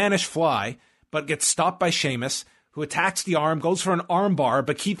the Spanish Fly, but gets stopped by Sheamus, who attacks the arm, goes for an arm bar,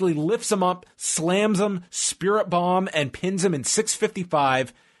 but Keith Lee lifts him up, slams him, spirit bomb, and pins him in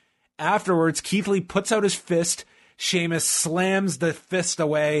 6:55. Afterwards, Keith Lee puts out his fist. Sheamus slams the fist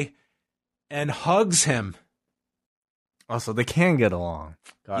away and hugs him. Oh, so they can get along.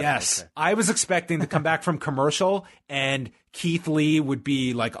 Yes. Okay. I was expecting to come back from commercial and Keith Lee would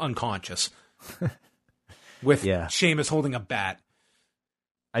be like unconscious with Sheamus holding a bat.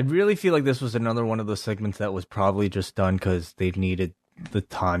 I really feel like this was another one of those segments that was probably just done because they needed the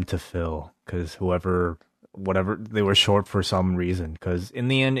time to fill. Because whatever, they were short for some reason. Because in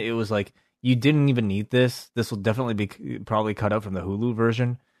the end, it was like, you didn't even need this. This will definitely be probably cut out from the Hulu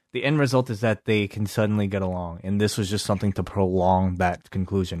version. The end result is that they can suddenly get along. And this was just something to prolong that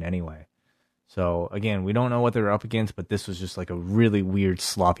conclusion anyway. So again, we don't know what they're up against, but this was just like a really weird,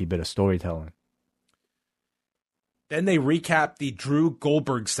 sloppy bit of storytelling. Then they recap the Drew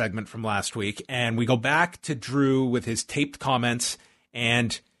Goldberg segment from last week, and we go back to Drew with his taped comments,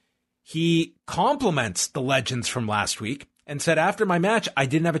 and he compliments the legends from last week and said, after my match, I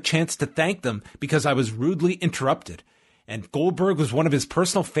didn't have a chance to thank them because I was rudely interrupted. And Goldberg was one of his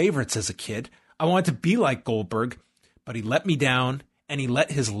personal favorites as a kid. I wanted to be like Goldberg, but he let me down, and he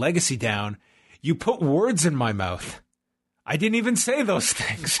let his legacy down. You put words in my mouth. I didn't even say those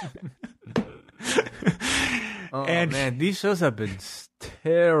things. Oh, and man, these shows have been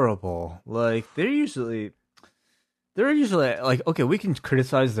terrible. Like, they're usually like, okay, we can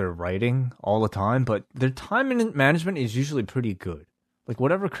criticize their writing all the time, but their time management is usually pretty good. Like,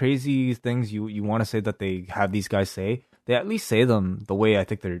 whatever crazy things you want to say that they have these guys say, they at least say them the way I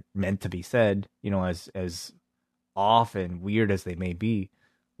think they're meant to be said, you know, as off and weird as they may be.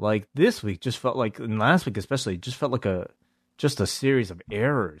 Like, this week just felt like, and last week especially, just felt like a series of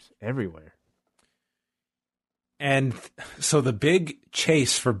errors everywhere. And so the big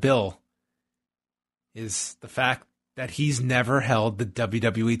chase for Bill is the fact that he's never held the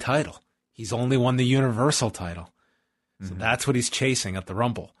WWE title. He's only won the Universal title. So that's what he's chasing at the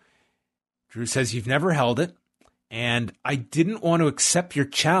Rumble. Drew says, you've never held it, and I didn't want to accept your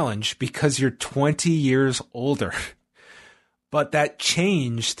challenge because you're 20 years older. But that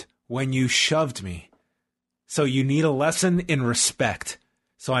changed when you shoved me. So you need a lesson in respect.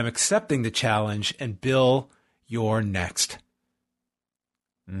 So I'm accepting the challenge, and Bill, you're next.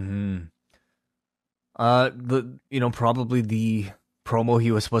 Probably the promo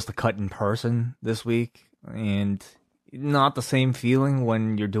he was supposed to cut in person this week, and not the same feeling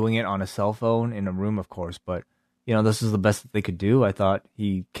when you're doing it on a cell phone in a room, of course, but you know, this is the best that they could do. I thought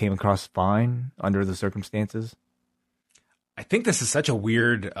he came across fine under the circumstances. I think this is such a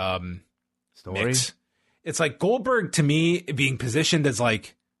weird story. Mix. It's like Goldberg, to me, being positioned as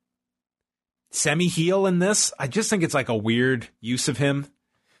like semi-heel in this. I just think it's like a weird use of him.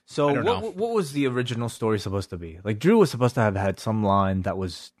 So what was the original story supposed to be? Like, Drew was supposed to have had some line that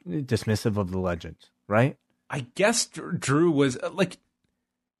was dismissive of the legend, right? I guess Drew was like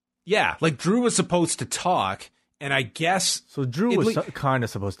Drew was supposed to talk, and I guess... So Drew was kind of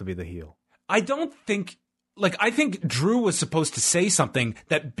supposed to be the heel. I think Drew was supposed to say something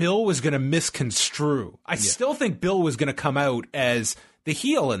that Bill was going to misconstrue. I still think Bill was going to come out as the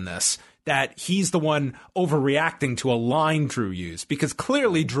heel in this, that he's the one overreacting to a line Drew used, because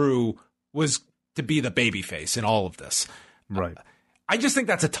clearly Drew was to be the babyface in all of this. Right. I just think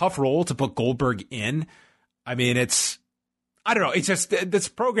that's a tough role to put Goldberg in. I mean, I don't know. It's just, this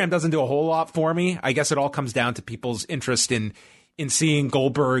program doesn't do a whole lot for me. I guess it all comes down to people's interest in seeing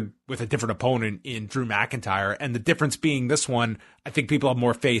Goldberg with a different opponent in Drew McIntyre. And the difference being this one, I think people have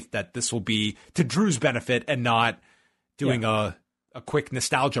more faith that this will be to Drew's benefit and not doing a quick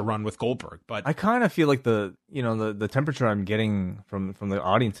nostalgia run with Goldberg. But I kind of feel like the temperature I'm getting from the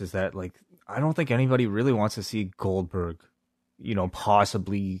audience is that, like, I don't think anybody really wants to see Goldberg,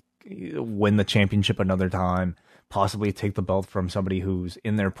 possibly win the championship another time, possibly take the belt from somebody who's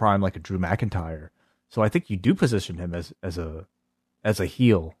in their prime, like a Drew McIntyre. So I think you do position him as a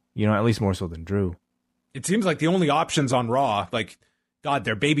heel, at least more so than Drew. It seems like the only options on Raw, like, God,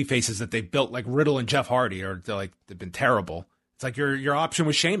 they're baby faces that they've built, like Riddle and Jeff Hardy, they've been terrible. It's like your option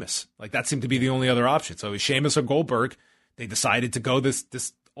was Sheamus. Like, that seemed to be the only other option. So it was Sheamus or Goldberg. They decided to go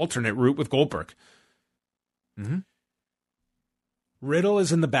this alternate route with Goldberg. Mm-hmm. Riddle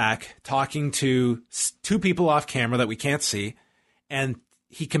is in the back talking to two people off camera that we can't see, and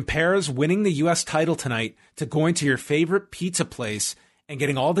he compares winning the U.S. title tonight to going to your favorite pizza place and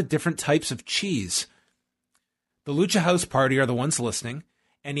getting all the different types of cheese. The Lucha House Party are the ones listening,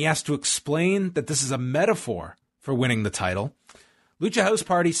 and he has to explain that this is a metaphor for winning the title. Lucha House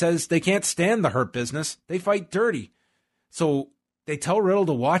Party says they can't stand the Hurt Business. They fight dirty. So they tell Riddle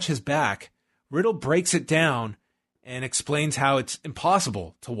to watch his back. Riddle breaks it down and explains how it's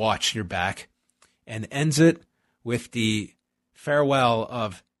impossible to watch your back, and ends it with the farewell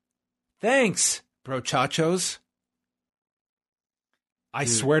of, thanks, brochachos. I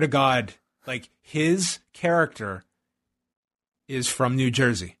swear to God, like, his character is from New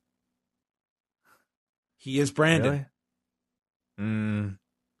Jersey. He is Brandon. Really?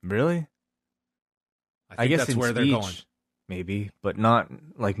 Really? I guess that's where they're going. Maybe, but not,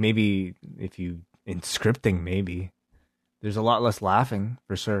 like, maybe if you, in scripting, maybe. There's a lot less laughing,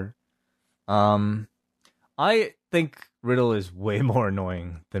 for sure. I think Riddle is way more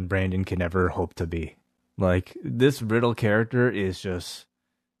annoying than Brandon can ever hope to be. Like, this Riddle character is just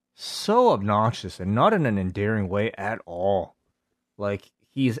so obnoxious and not in an endearing way at all. Like,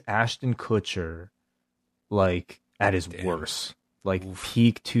 he's Ashton Kutcher, like at his worst, like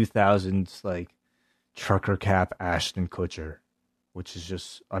peak 2000s, like trucker cap Ashton Kutcher, which is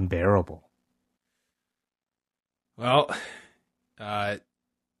just unbearable. Well,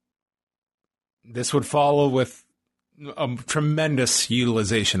 this would follow with a tremendous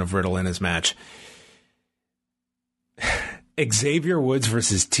utilization of Riddle in his match. Xavier Woods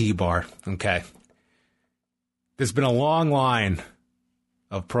versus T-Bar. Okay. There's been a long line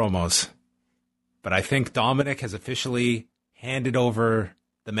of promos, but I think Dominic has officially handed over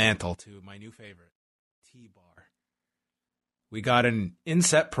the mantle to my new favorite, T-Bar. We got an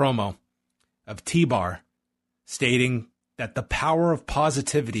inset promo of T-Bar stating that the power of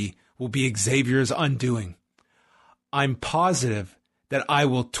positivity will be Xavier's undoing. I'm positive that I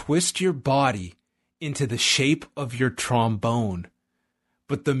will twist your body into the shape of your trombone,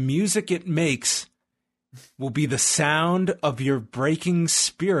 but the music it makes will be the sound of your breaking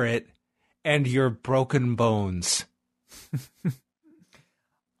spirit and your broken bones.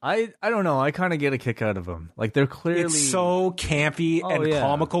 I don't know. I kind of get a kick out of him. Like, they're clearly... It's so campy and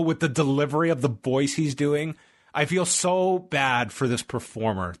comical with the delivery of the voice he's doing. I feel so bad for this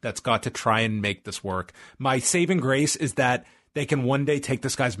performer that's got to try and make this work. My saving grace is that they can one day take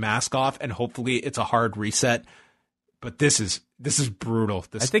this guy's mask off and hopefully it's a hard reset. But this is brutal.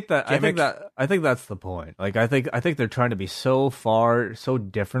 I think that's the point. Like, I think they're trying to be so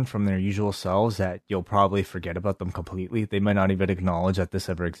different from their usual selves that you'll probably forget about them completely. They might not even acknowledge that this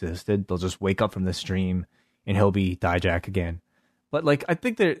ever existed. They'll just wake up from the stream and he'll be Dijak again. But like, I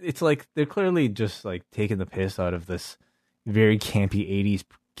think they're clearly just like taking the piss out of this very campy 80s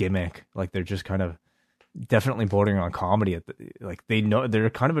gimmick. Like, they're just kind of definitely bordering on comedy. Like, they know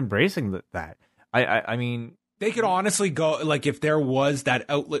they're kind of embracing that. I mean, they could honestly go, like, if there was that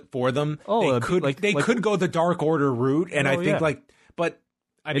outlet for them, they could go the Dark Order route, and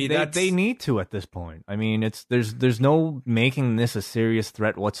they need to at this point. I mean, there's no making this a serious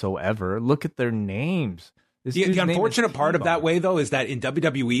threat whatsoever. Look at their names. The unfortunate part of that way, though, is that in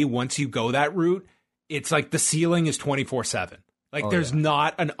WWE, once you go that route, it's like the ceiling is 24/7. Like, there's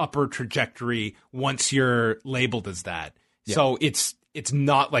not an upper trajectory once you're labeled as that. Yeah. So it's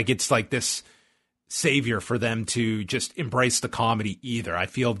not like it's like this savior for them to just embrace the comedy either. I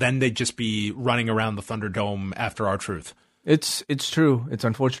feel then they'd just be running around the Thunderdome after R-Truth. It's true. It's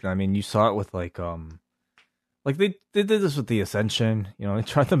unfortunate. I mean, you saw it with like they did this with the Ascension. You know, they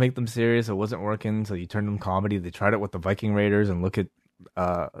tried to make them serious. It wasn't working, so you turned them comedy. They tried it with the Viking Raiders, and look at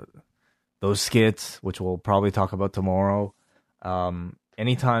those skits, which we'll probably talk about tomorrow.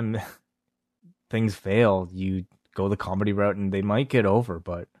 Anytime things fail, you go the comedy route, and they might get over,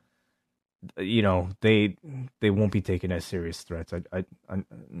 but you know, they won't be taken as serious threats. I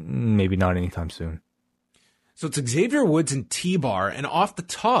maybe not anytime soon. So it's Xavier Woods and T-Bar, and off the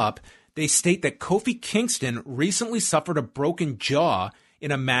top, they state that Kofi Kingston recently suffered a broken jaw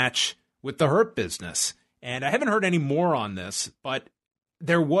in a match with the Hurt Business. And I haven't heard any more on this, but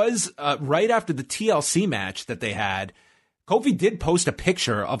there was, right after the TLC match that they had, Kofi did post a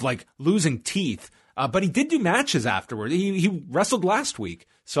picture of, like, losing teeth, but he did do matches afterward. He wrestled last week.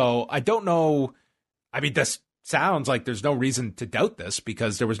 So I don't know. I mean, this sounds like there's no reason to doubt this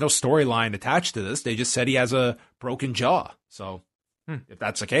because there was no storyline attached to this. They just said he has a broken jaw. So if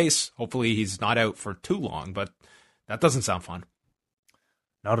that's the case, hopefully he's not out for too long, but that doesn't sound fun.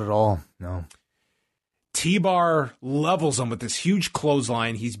 Not at all. No. T-Bar levels him with this huge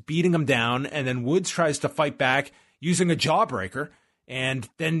clothesline. He's beating him down, and then Woods tries to fight back using a jawbreaker, and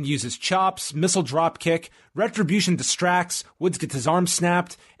then uses chops, missile drop kick. Retribution distracts. Woods gets his arm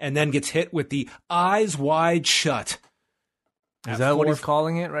snapped, and then gets hit with the eyes wide shut. Is that what he's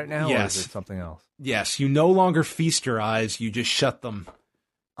calling it right now? Yes. Or is it something else? Yes, you no longer feast your eyes, you just shut them.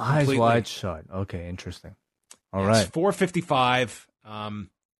 Eyes completely. wide shut. Okay, interesting. All right. 455.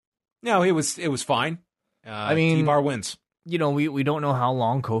 No, it was fine. I mean, T-Bar wins. You know, we don't know how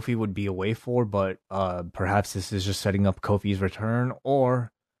long Kofi would be away for, but perhaps this is just setting up Kofi's return,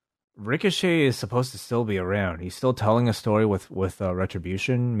 or Ricochet is supposed to still be around. He's still telling a story with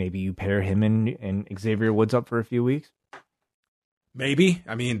Retribution. Maybe you pair him and Xavier Woods up for a few weeks. Maybe.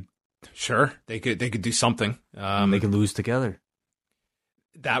 I mean, sure, they could do something. They could lose together.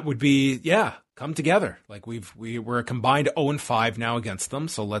 That would be, come together. Like we're a combined 0-5 now against them.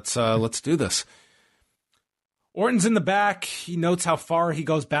 So let's do this. Orton's in the back. He notes how far he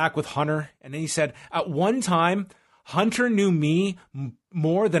goes back with Hunter. And then he said, at one time, Hunter knew me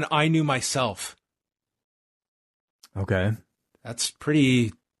more than I knew myself. Okay. That's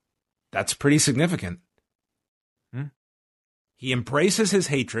pretty significant. He embraces his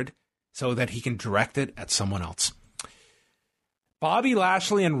hatred so that he can direct it at someone else. Bobby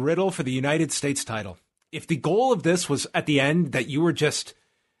Lashley and Riddle for the United States title. If the goal of this was at the end that you were just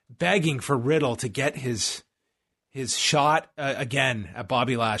begging for Riddle to get his shot again at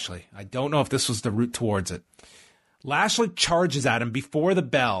Bobby Lashley, I don't know if this was the route towards it. Lashley charges at him before the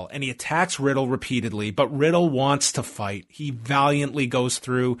bell, and he attacks Riddle repeatedly, but Riddle wants to fight. He valiantly goes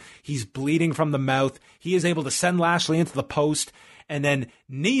through. He's bleeding from the mouth. He is able to send Lashley into the post, and then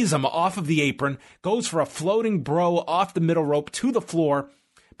knees him off of the apron, goes for a floating bro off the middle rope to the floor,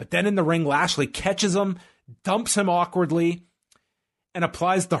 but then in the ring, Lashley catches him, dumps him awkwardly, and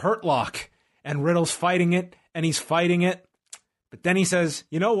applies the Hurt Lock. And Riddle's fighting it, and he's fighting it, but then he says,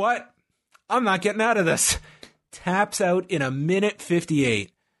 you know what? I'm not getting out of this. Taps out in 1:58.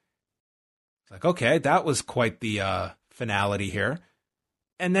 It's like, okay, that was quite the finality here.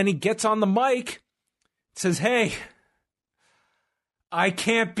 And then he gets on the mic, says, hey, I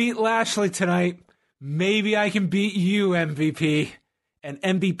can't beat Lashley tonight. Maybe I can beat you, MVP. And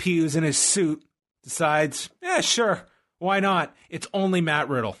MVP, who's in his suit, decides, yeah, sure, why not? It's only Matt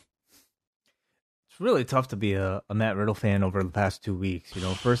Riddle. It's really tough to be a Matt Riddle fan over the past 2 weeks. You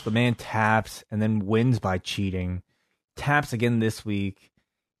know, first the man taps and then wins by cheating. Taps again this week.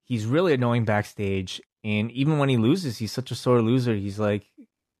 He's really annoying backstage. And even when he loses, he's such a sore loser. He's like,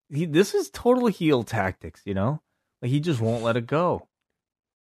 this is total heel tactics, you know? Like, he just won't let it go.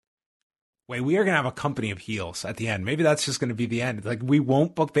 Wait, we are going to have a company of heels at the end. Maybe that's just going to be the end. Like, we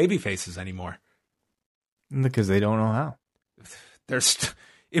won't book baby faces anymore. Because they don't know how.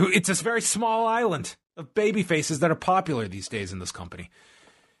 It's this very small island of baby faces that are popular these days in this company.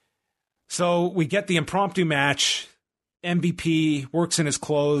 So we get the impromptu match. MVP works in his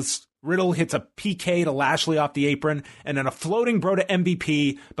clothes. Riddle hits a PK to Lashley off the apron, and then a floating bro to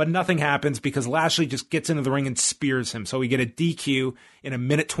MVP, but nothing happens because Lashley just gets into the ring and spears him. So we get a DQ in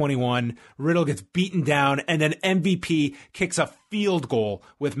 1:21. Riddle gets beaten down, and then MVP kicks a field goal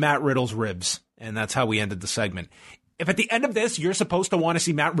with Matt Riddle's ribs. And that's how we ended the segment. If at the end of this, you're supposed to want to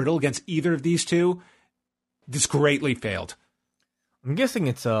see Matt Riddle against either of these two, this greatly failed. I'm guessing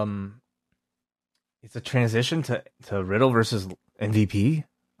it's a transition to Riddle versus MVP,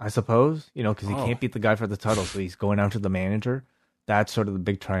 I suppose. You know, because he can't beat the guy for the title, so he's going out to the manager. That's sort of the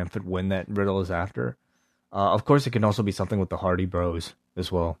big triumphant win that Riddle is after. Of course, it can also be something with the Hardy Bros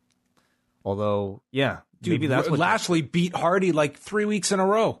as well. Although, yeah, dude, maybe that's what Lashley beat Hardy like 3 weeks in a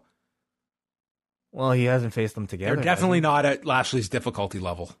row. Well, he hasn't faced them together. They're definitely not at Lashley's difficulty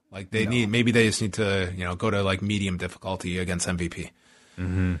level. Like maybe they just need to, go to like medium difficulty against MVP.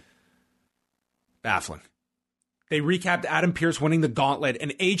 Mm-hmm. Baffling. They recapped Adam Pearce winning the gauntlet,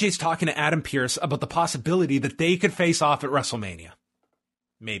 and AJ's talking to Adam Pearce about the possibility that they could face off at WrestleMania.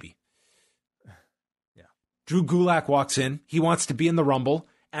 Maybe. Yeah. Drew Gulak walks in. He wants to be in the Rumble.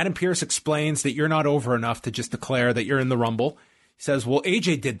 Adam Pearce explains that you're not over enough to just declare that you're in the Rumble. He says, well,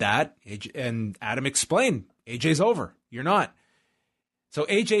 AJ did that. And Adam explained, AJ's over. You're not. So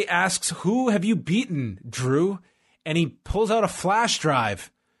AJ asks, who have you beaten, Drew? And he pulls out a flash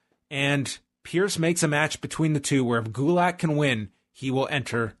drive. And Pearce makes a match between the two where if Gulak can win, he will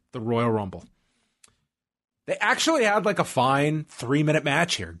enter the Royal Rumble. They actually had like a fine 3-minute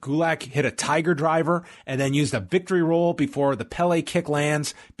match here. Gulak hit a Tiger Driver and then used a victory roll before the Pele kick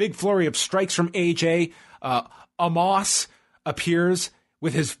lands. Big flurry of strikes from AJ. Amos appears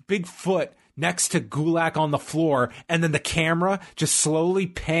with his big foot next to Gulak on the floor, and then the camera just slowly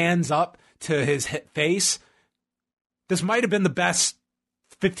pans up to his face. This might have been the best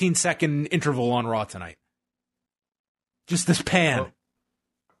 15-second interval on Raw tonight. Just this pan. Well,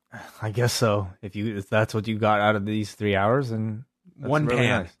 I guess so. If that's what you got out of these 3 hours, and one really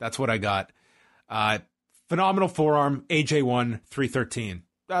pan. Nice. That's what I got. Phenomenal forearm. AJ won 313.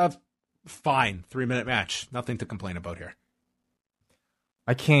 Fine 3-minute match. Nothing to complain about here.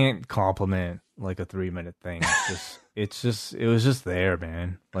 I can't compliment like a 3-minute thing. It was just there,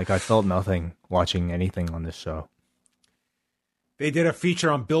 man. Like I felt nothing watching anything on this show. They did a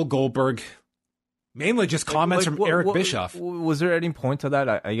feature on Bill Goldberg. Mainly just comments from Eric Bischoff. Was there any point to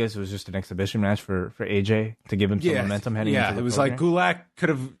that? I guess it was just an exhibition match for AJ to give him some momentum heading into the it was program. like Gulak could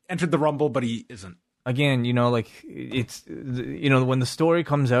have entered the Rumble, but he isn't. Again, it's when the story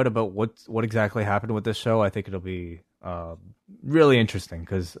comes out about what exactly happened with this show, I think it'll be really interesting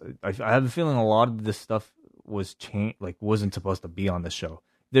because I have a feeling a lot of this stuff was wasn't supposed to be on the show.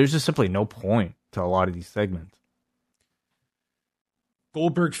 There's just simply no point to a lot of these segments.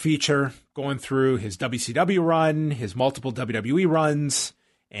 Goldberg feature going through his WCW run, his multiple WWE runs,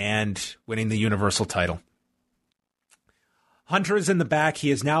 and winning the Universal title. Hunter is in the back. He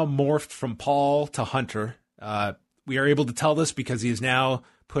is now morphed from Paul to Hunter. We are able to tell this because he has now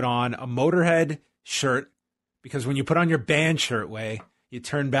put on a Motorhead shirt, Because when you put on your band shirt, Way, you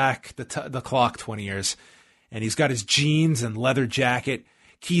turn back the clock 20 years. And he's got his jeans and leather jacket.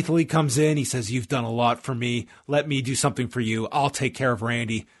 Keith Lee comes in. He says, "You've done a lot for me. Let me do something for you. I'll take care of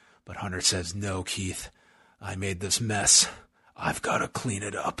Randy." But Hunter says, "No, Keith. I made this mess. I've got to clean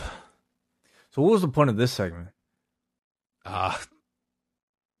it up." So what was the point of this segment?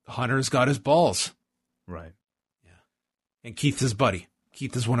 Hunter's got his balls. Right. Yeah. And Keith's his buddy.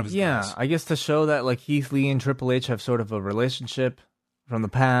 Keith is one of his buddies. I guess to show that like Keith Lee and Triple H have sort of a relationship from the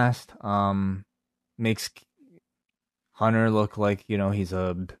past, makes Hunter look like, he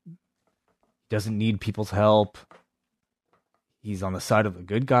doesn't need people's help. He's on the side of the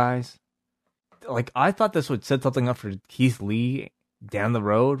good guys. Like, I thought this would set something up for Keith Lee down the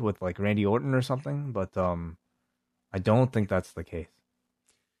road with like Randy Orton or something, but I don't think that's the case.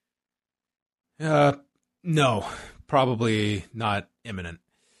 No, probably not imminent.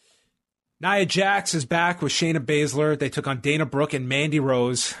 Nia Jax is back with Shayna Baszler. They took on Dana Brooke and Mandy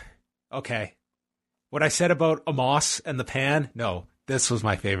Rose. Okay. What I said about Amos and the pan, no, this was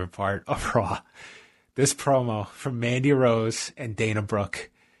my favorite part of Raw. This promo from Mandy Rose and Dana Brooke.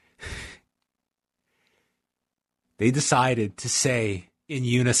 They decided to say in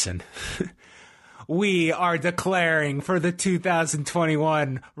unison, "We are declaring for the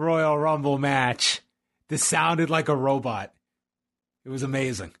 2021 Royal Rumble match." This sounded like a robot. It was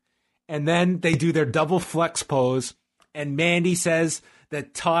amazing. And then they do their double flex pose, and Mandy says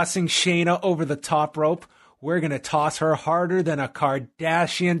that tossing Shayna over the top rope, we're going to toss her harder than a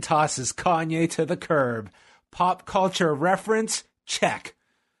Kardashian tosses Kanye to the curb. Pop culture reference? Check.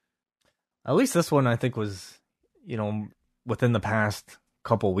 At least this one, I think, was, within the past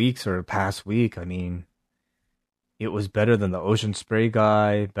couple weeks or past week. I mean, it was better than the Ocean Spray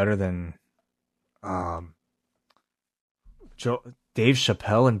guy, better than Dave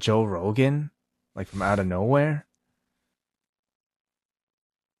Chappelle and Joe Rogan, like from out of nowhere.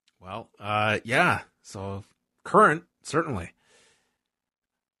 Well, yeah. So current, certainly.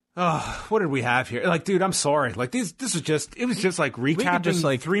 Oh, what did we have here? Like, dude, I'm sorry. Like, it was just like recapping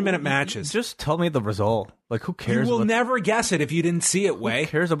like 3-minute matches. Just tell me the result. Like, who cares? You will never guess it if you didn't see it, Way. Who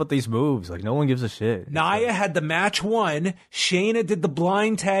cares about these moves? Like, no one gives a shit. Nia had the match won. Shayna did the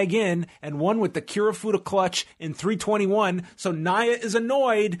blind tag in and won with the Kirifuda clutch in 321. So Nia is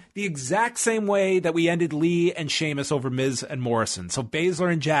annoyed the exact same way that we ended Lee and Sheamus over Miz and Morrison. So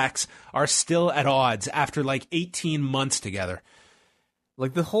Baszler and Jax are still at odds after like 18 months together.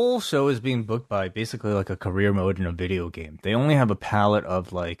 Like, the whole show is being booked by basically like a career mode in a video game. They only have a palette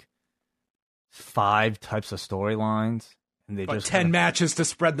of like 5 types of storylines, and they just 10 matches to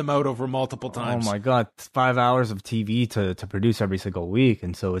spread them out over multiple times. Oh my god, 5 hours of TV to produce every single week,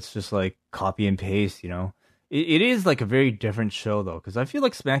 and so it's just like copy and paste. It is like a very different show though, because I feel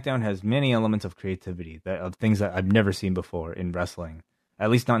like SmackDown has many elements of creativity of things that I've never seen before in wrestling,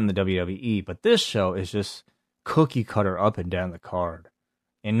 at least not in the WWE. But this show is just cookie cutter up and down the card.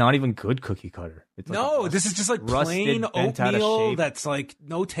 And not even good cookie cutter. It's like this is just like plain oatmeal that's like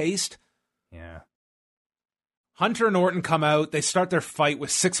no taste. Yeah. Hunter and Orton come out. They start their fight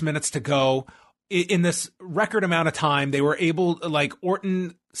with 6 minutes to go. In this record amount of time, they were able, like,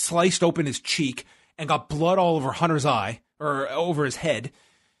 Orton sliced open his cheek and got blood all over Hunter's eye, or over his head.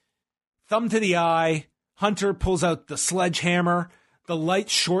 Thumb to the eye. Hunter pulls out the sledgehammer. The light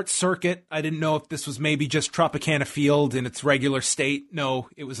short circuit. I didn't know if this was maybe just Tropicana Field in its regular state. No,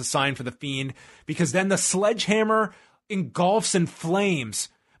 it was a sign for the Fiend. Because then the sledgehammer engulfs in flames.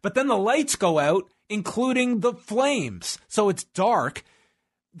 But then the lights go out, including the flames. So it's dark.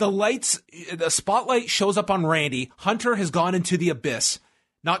 The spotlight shows up on Randy. Hunter has gone into the abyss,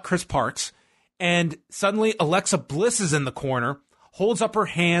 not Chris Parks. And suddenly Alexa Bliss is in the corner, holds up her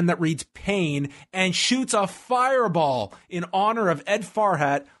hand that reads pain, and shoots a fireball in honor of Ed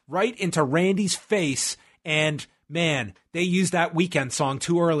Farhat right into Randy's face. And man, they used that Weekend song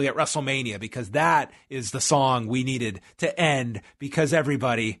too early at WrestleMania, because that is the song we needed to end, because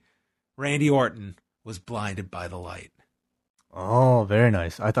everybody, Randy Orton, was blinded by the light. Oh, very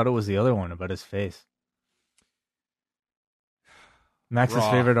nice. I thought it was the other one about his face. Max's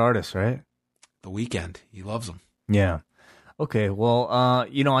favorite artist, right? The Weeknd. He loves him. Yeah. Okay, well,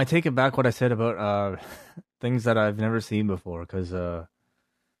 I take it back what I said about things that I've never seen before, because,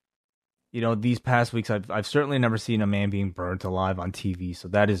 these past weeks, I've certainly never seen a man being burnt alive on TV, so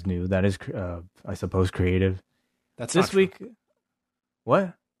that is new. That is, I suppose, creative. That's this week.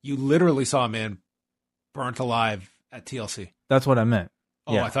 What? You literally saw a man burnt alive at TLC. That's what I meant.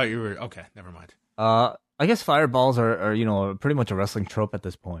 Oh, yeah. I thought you were okay. Never mind. I guess fireballs are pretty much a wrestling trope at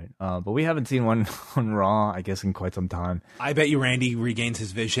this point. But we haven't seen one on Raw, I guess, in quite some time. I bet you Randy regains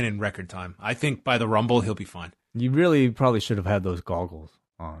his vision in record time. I think by the Rumble, he'll be fine. You really probably should have had those goggles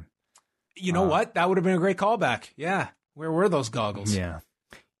on. You know what? That would have been a great callback. Yeah. Where were those goggles? Yeah.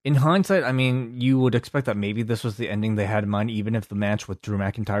 In hindsight, I mean, you would expect that maybe this was the ending they had in mind, even if the match with Drew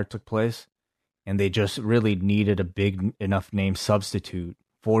McIntyre took place, and they just really needed a big enough name substitute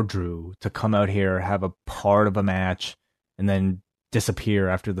for Drew to come out here, have a part of a match, and then disappear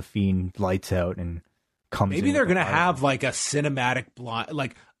after the Fiend lights out and comes. Maybe they're gonna have like a cinematic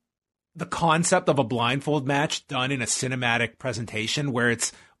like the concept of a blindfold match done in a cinematic presentation where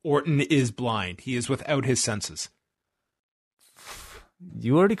it's Orton is blind, he is without his senses.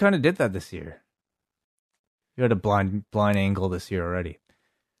 You already kind of did that this year. You had a blind angle this year already.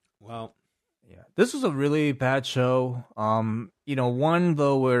 Well, yeah, this was a really bad show. One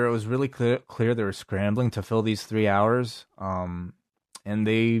though where it was really clear they were scrambling to fill these 3 hours. And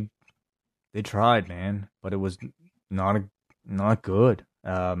they tried, man, but it was not good.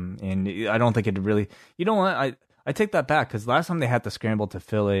 And I don't think it really. You know what? I take that back because last time they had to scramble to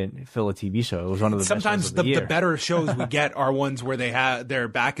fill a TV show, it was one of the sometimes best shows of the year. The better shows we get are ones where they have their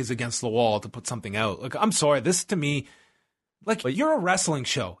back is against the wall to put something out. Like, I'm sorry, this to me, like, you're a wrestling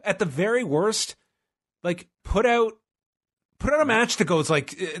show at the very worst. Like, put out a match that goes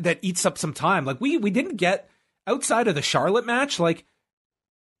like that eats up some time. Like we didn't get outside of the Charlotte match, like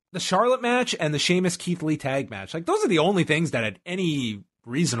the Charlotte match and the Sheamus Keith Lee tag match. Like those are the only things that had any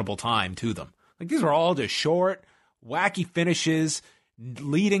reasonable time to them. Like these were all just short, wacky finishes,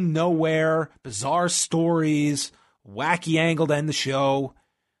 leading nowhere, bizarre stories, wacky angle to end the show.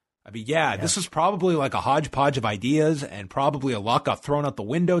 I mean, yeah, this was probably like a hodgepodge of ideas, and probably a lot got thrown out the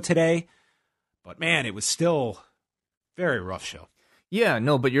window today. But man, it was still a very rough show. Yeah,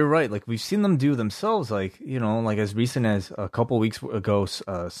 no, but you're right. Like we've seen them do themselves, like like as recent as a couple weeks ago,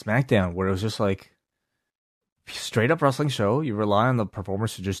 SmackDown, where it was just like straight up wrestling show. You rely on the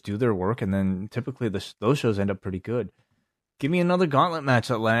performers to just do their work, and then typically those shows end up pretty good. Give me another gauntlet match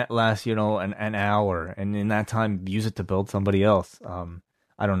that lasts, an hour, and in that time use it to build somebody else.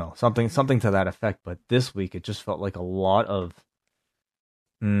 I don't know, something to that effect. But this week it just felt like a lot of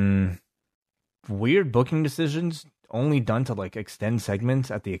weird booking decisions, only done to like extend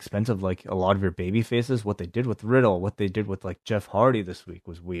segments at the expense of like a lot of your baby faces. What they did with Riddle, what they did with like Jeff Hardy this week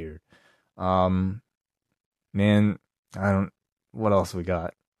was weird. Man, what else we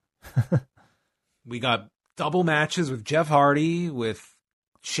got? We got double matches with Jeff Hardy, with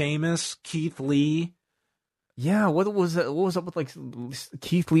Sheamus, Keith Lee. Yeah, what was up with like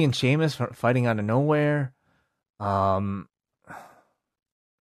Keith Lee and Sheamus fighting out of nowhere? And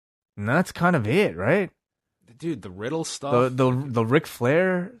that's kind of it, right? Dude, the Riddle stuff. The Ric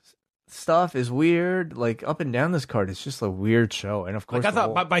Flair stuff is weird. Like up and down this card, it's just a weird show. And of course, like I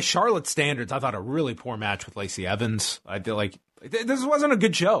thought by Charlotte standards, I thought a really poor match with Lacey Evans. I feel like this wasn't a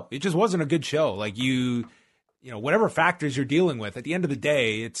good show. It just wasn't a good show. Like whatever factors you're dealing with, at the end of the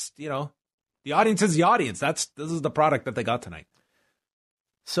day, it's the audience is the audience. This is the product that they got tonight.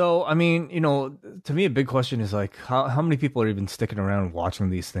 So, I mean, to me, a big question is like, how many people are even sticking around watching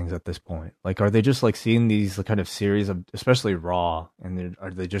these things at this point? Like, are they just like seeing these kind of series of, especially Raw, and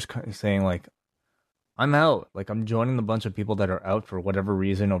are they just kind of saying like, I'm out, like I'm joining the bunch of people that are out for whatever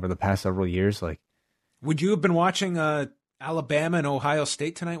reason over the past several years? Like, would you have been watching Alabama and Ohio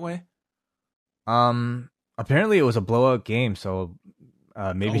State tonight, Way? Apparently it was a blowout game, so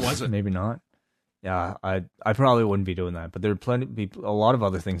maybe was it? Maybe not. Yeah, I probably wouldn't be doing that, but there are a lot of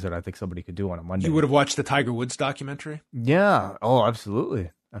other things that I think somebody could do on a Monday. You would have watched the Tiger Woods documentary? Yeah. Oh,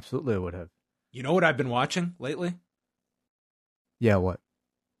 absolutely. Absolutely I would have. You know what I've been watching lately? Yeah, what?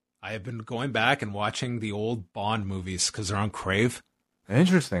 I have been going back and watching the old Bond movies because they're on Crave.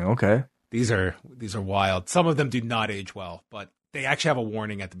 Interesting. Okay. These are wild. Some of them do not age well, but they actually have a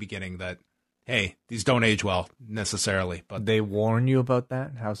warning at the beginning that, hey, these don't age well necessarily. But they warn you about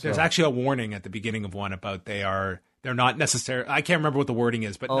that? How so? There's actually a warning at the beginning of one about they're not necessary. I can't remember what the wording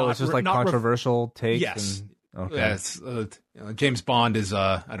is, but it's just like controversial takes. Yes. Okay. Yes. James Bond is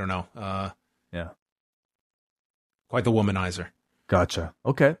I don't know. Yeah. Quite the womanizer. Gotcha.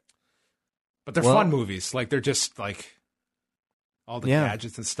 Okay. But they're fun movies. Like they're just like all the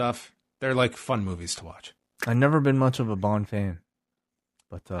gadgets and stuff. They're like fun movies to watch. I've never been much of a Bond fan.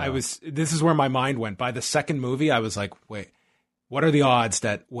 But this is where my mind went. By the second movie, I was like, wait, what are the odds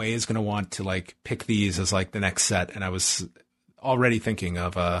that Way is going to want to like pick these as like the next set? And I was already thinking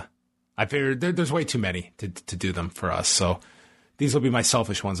of, I figured there's way too many to do them for us. So these will be my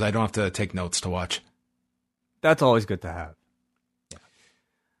selfish ones. I don't have to take notes to watch. That's always good to have.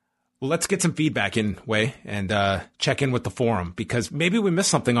 Well, let's get some feedback in, Wei, and check in with the forum, because maybe we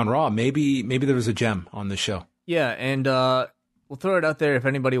missed something on Raw. Maybe there was a gem on this show. Yeah, and we'll throw it out there if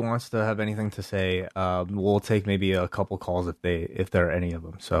anybody wants to have anything to say. We'll take maybe a couple calls if there are any of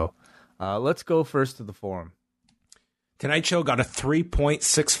them. So let's go first to the forum. Tonight's show got a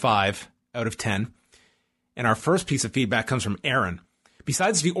 3.65 out of 10. And our first piece of feedback comes from Aaron.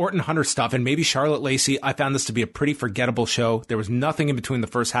 Besides the Orton Hunter stuff and maybe Charlotte Lacey, I found this to be a pretty forgettable show. There was nothing in between the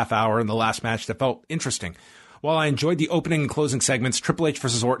first half hour and the last match that felt interesting. While I enjoyed the opening and closing segments, Triple H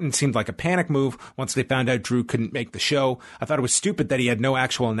versus Orton seemed like a panic move once they found out Drew couldn't make the show. I thought it was stupid that he had no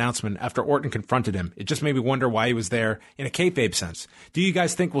actual announcement after Orton confronted him. It just made me wonder why he was there in a kayfabe sense. Do you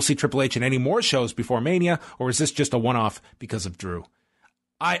guys think we'll see Triple H in any more shows before Mania, or is this just a one-off because of Drew?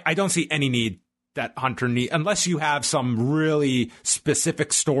 I don't see any need that Hunter need, unless you have some really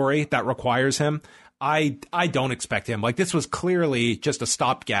specific story that requires him. I don't expect him. Like, this was clearly just a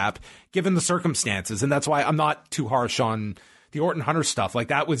stopgap given the circumstances. And that's why I'm not too harsh on the Orton Hunter stuff. Like,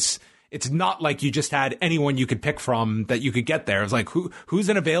 it's not like you just had anyone you could pick from that you could get there. It's like, who's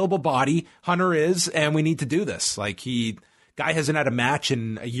an available body? Hunter is, and we need to do this. Like, guy hasn't had a match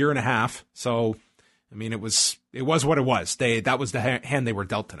in a year and a half. So, I mean, it was what it was. That was the hand they were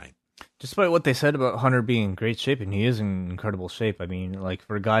dealt tonight. Despite what they said about Hunter being in great shape, and he is in incredible shape, I mean, like,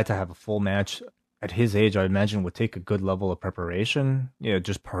 for a guy to have a full match at his age, I imagine would take a good level of preparation,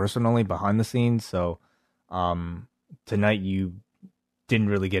 just personally behind the scenes. So tonight you didn't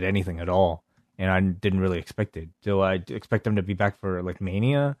really get anything at all, and I didn't really expect it. Do I expect him to be back for, like,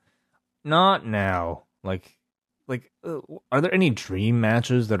 Mania? Not now. Like, are there any dream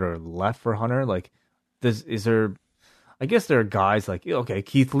matches that are left for Hunter? Like, is there... I guess there are guys like, okay,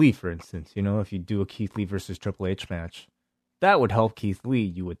 Keith Lee, for instance. If you do a Keith Lee versus Triple H match, that would help Keith Lee,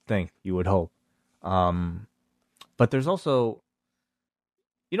 you would think, you would hope. But there's also,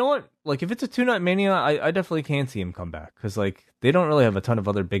 you know what? Like, if it's a two-night Mania, I definitely can see him come back. Because, like, they don't really have a ton of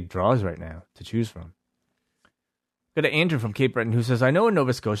other big draws right now to choose from. Got to Andrew from Cape Breton, who says, I know in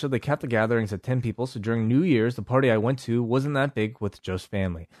Nova Scotia they kept the gatherings at 10 people, so during New Year's, the party I went to wasn't that big with just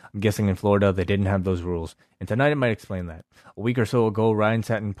family. I'm guessing in Florida they didn't have those rules, and tonight it might explain that. A week or so ago, Ryan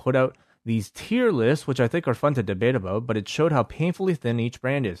Satin put out these tier lists, which I think are fun to debate about, but it showed how painfully thin each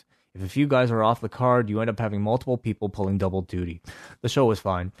brand is. If a few guys are off the card, you end up having multiple people pulling double duty. The show was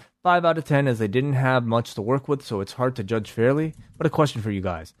fine. 5 out of 10 as they didn't have much to work with, so it's hard to judge fairly, but a question for you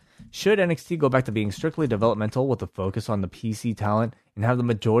guys. Should NXT go back to being strictly developmental with a focus on the PC talent and have the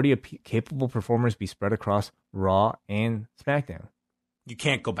majority of capable performers be spread across Raw and SmackDown? You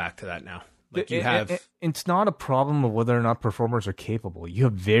can't go back to that now. Like, it's not a problem of whether or not performers are capable. You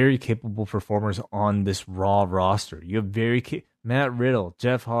have very capable performers on this Raw roster. You have Matt Riddle,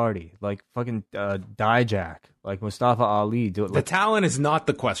 Jeff Hardy, like fucking Dijak, like Mustafa Ali. The talent is not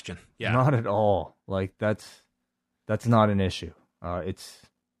the question. Yeah, not at all. Like, that's not an issue.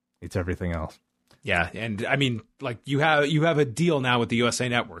 It's everything else. Yeah, and I mean, like, you have a deal now with the USA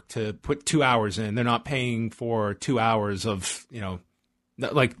Network to put 2 hours in. They're not paying for 2 hours of,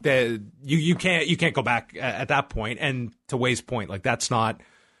 like, you can't go back at that point. And to Wei's point, like, that's not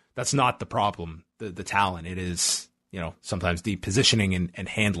the problem. The talent, it is, sometimes the positioning and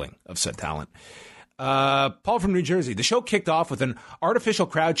handling of said talent. Paul from New Jersey. The show kicked off with an artificial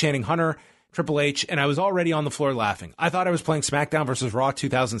crowd chanting Hunter, Triple H, and I was already on the floor laughing. I thought I was playing SmackDown vs. Raw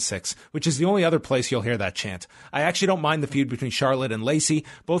 2006, which is the only other place you'll hear that chant. I actually don't mind the feud between Charlotte and Lacey.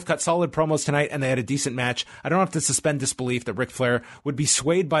 Both cut solid promos tonight, and they had a decent match. I don't have to suspend disbelief that Ric Flair would be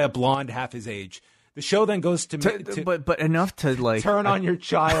swayed by a blonde half his age. The show then goes but enough to, like, turn on your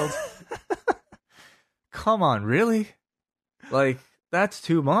child. Come on, really? Like, that's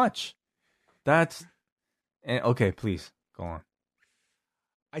too much. Okay, please go on.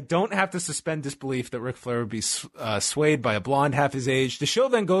 I don't have to suspend disbelief that Ric Flair would be swayed by a blonde half his age. The show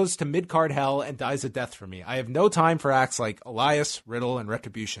then goes to mid-card hell and dies a death for me. I have no time for acts like Elias, Riddle, and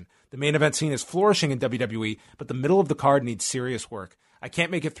Retribution. The main event scene is flourishing in WWE, but the middle of the card needs serious work. I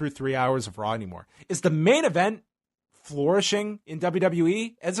can't make it through 3 hours of Raw anymore. Is the main event flourishing in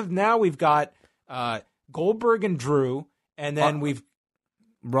WWE? As of now, we've got Goldberg and Drew, and then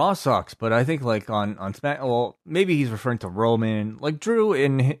Raw sucks, but I think, like, on Smack, well, maybe he's referring to Roman. Like, Drew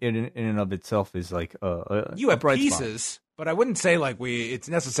in and of itself is like you have bright pieces, spot. But I wouldn't say like it's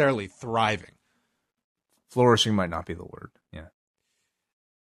necessarily thriving. Flourishing might not be the word.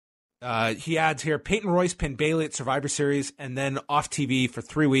 Yeah. He adds here: Peyton Royce pinned Bayley at Survivor Series, and then off TV for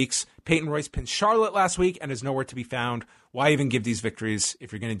 3 weeks. Peyton Royce pinned Charlotte last week, and is nowhere to be found. Why even give these victories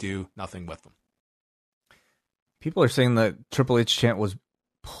if you're going to do nothing with them? People are saying that Triple H chant was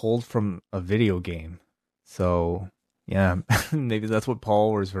pulled from a video game. So, Yeah, maybe that's what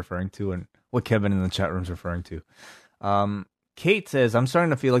Paul was referring to and what Kevin in the chat room is referring to. Kate says, I'm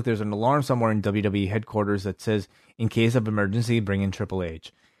starting to feel like there's an alarm somewhere in WWE headquarters that says, in case of emergency, bring in Triple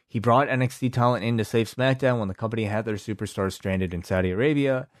H. He brought NXT talent in to save SmackDown when the company had their superstars stranded in Saudi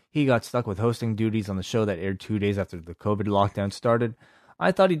Arabia. He got stuck with hosting duties on the show that aired 2 days after the COVID lockdown started.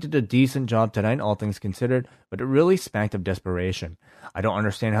 I thought he did a decent job tonight, all things considered, but it really spanked of desperation. I don't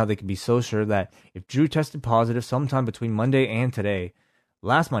understand how they could be so sure that if Drew tested positive sometime between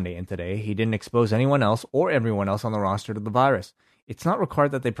last Monday and today, he didn't expose anyone else or everyone else on the roster to the virus. It's not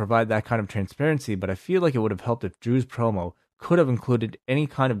required that they provide that kind of transparency, but I feel like it would have helped if Drew's promo could have included any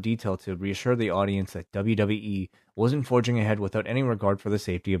kind of detail to reassure the audience that WWE wasn't forging ahead without any regard for the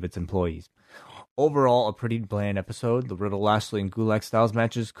safety of its employees. Overall, a pretty bland episode. The Riddle, Lashley, and Gulak Styles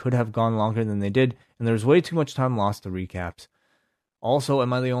matches could have gone longer than they did, and there's way too much time lost to recaps. Also,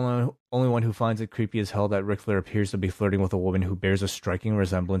 am I the only one who finds it creepy as hell that Ric Flair appears to be flirting with a woman who bears a striking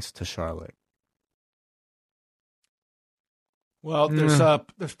resemblance to Charlotte? Well,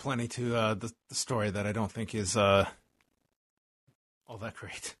 there's plenty to the story that I don't think is all that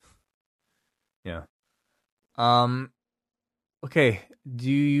great. Yeah. Okay, do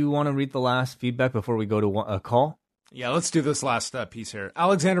you want to read the last feedback before we go to a call? Yeah, let's do this last piece here.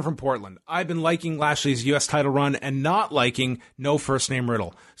 Alexander from Portland. I've been liking Lashley's U.S. title run and not liking no first name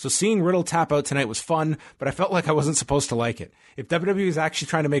Riddle. So seeing Riddle tap out tonight was fun, but I felt like I wasn't supposed to like it. If WWE is actually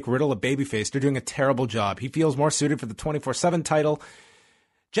trying to make Riddle a babyface, they're doing a terrible job. He feels more suited for the 24/7 title.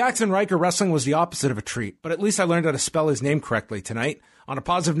 Jackson Riker wrestling was the opposite of a treat, but at least I learned how to spell his name correctly tonight. On a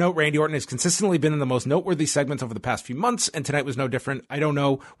positive note, Randy Orton has consistently been in the most noteworthy segments over the past few months, and tonight was no different. I don't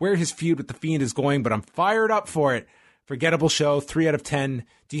know where his feud with The Fiend is going, but I'm fired up for it. Forgettable show, 3 out of 10.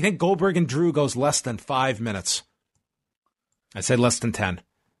 Do you think Goldberg and Drew goes less than 5 minutes? I said less than 10.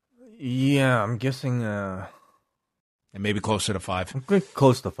 Yeah, I'm guessing... And maybe closer to 5. I'm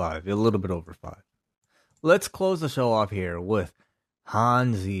close to 5, a little bit over 5. Let's close the show off here with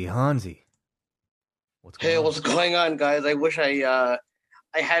Hansi. What's going on, guys? I wish I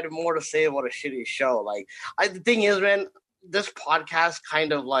had more to say about a shitty show. The thing is, man, this podcast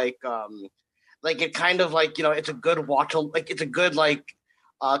kind of it's a good watch. It's a good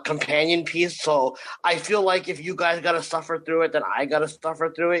companion piece. So I feel like if you guys got to suffer through it, then I got to suffer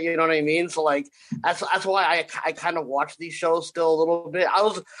through it. You know what I mean? So that's why I kind of watch these shows still a little bit. I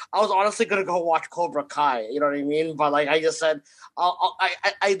was honestly gonna go watch Cobra Kai. You know what I mean? But I just said,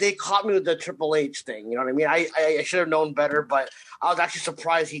 they caught me with the Triple H thing. You know what I mean? I should have known better, but I was actually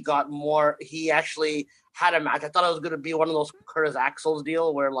surprised he got more. He actually had a match. I thought it was gonna be one of those Curtis Axel's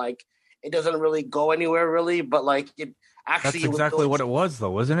deal where it doesn't really go anywhere really, but it actually. That's exactly what it was, though,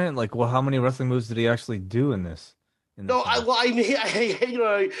 wasn't it? How many wrestling moves did he actually do in this? You're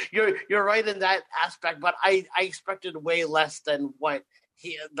right in that aspect, but I expected way less than what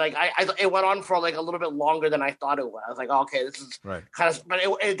he it went on for a little bit longer than I thought it would. I was like, okay, this is right. Kind of, but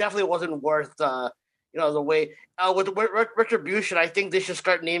it definitely wasn't worth the way with Retribution. I think they should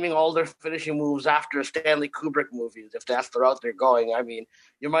start naming all their finishing moves after Stanley Kubrick movies if that's the route they're going. I mean,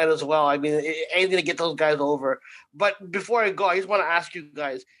 you might as well. I mean, anything to get those guys over. But before I go, I just want to ask you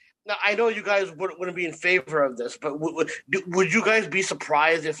guys. Now, I know you guys wouldn't be in favor of this, but would you guys be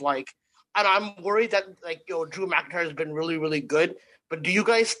surprised if and I'm worried that Drew McIntyre has been really, really good. But do you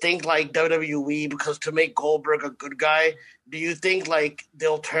guys think WWE, because to make Goldberg a good guy, do you think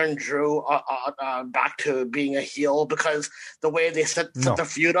they'll turn Drew back to being a heel because the way they set the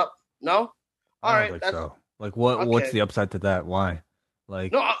feud up? No? All right. Think so. What's the upside to that? Why? No,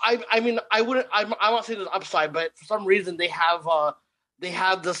 I mean I wouldn't. I'm not saying there's upside, but for some reason they have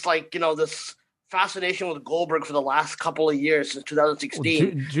this this fascination with Goldberg for the last couple of years since 2016.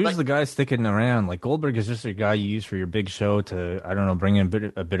 Well, Drew's the guy sticking around. Goldberg is just a guy you use for your big show to, I don't know, bring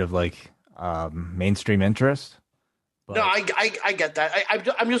in a bit of mainstream interest. But... No, I get that.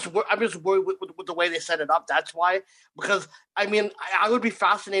 I'm just worried with the way they set it up. That's why, because I mean I would be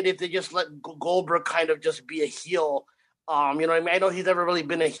fascinated if they just let Goldberg kind of just be a heel. You know what I mean? I know he's never really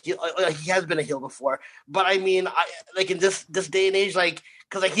been a heel. He has been a heel before, but I mean, in this day and age,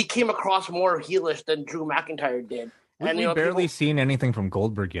 because he came across more heelish than Drew McIntyre did. We've barely seen anything from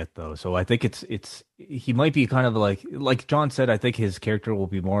Goldberg yet, though. So I think he might be kind of like John said. I think his character will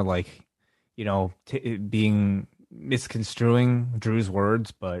be more being misconstruing Drew's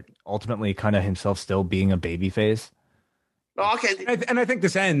words, but ultimately kind of himself still being a babyface. Okay. And I think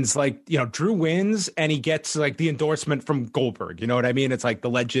this ends Drew wins and he gets the endorsement from Goldberg. You know what I mean? It's the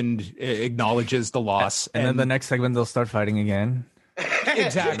legend acknowledges the loss. And then the next segment, they'll start fighting again.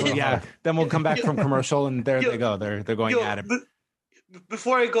 Exactly. Yeah. Then we'll come back from commercial and there they go. They're going at it.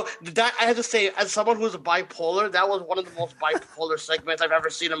 before I go, that I have to say, as someone who's bipolar, that was one of the most bipolar segments I've ever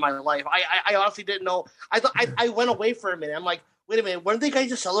seen in my life. I honestly didn't know. I thought I went away for a minute. I'm like, wait a minute, weren't they guys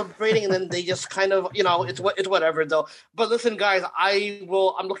just celebrating? And then they just kind of, it's whatever though. But listen, guys, I'm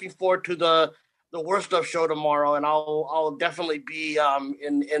looking forward to the Worst Stuff show tomorrow, and I'll definitely be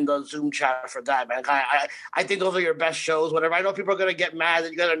in the Zoom chat for that, man. I think those are your best shows, whatever. I know people are gonna get mad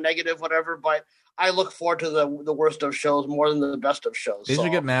that you guys are negative, whatever, but I look forward to the Worst of shows more than the Best of shows. They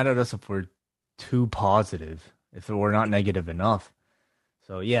should get mad at us if we're too positive, if we're not negative enough.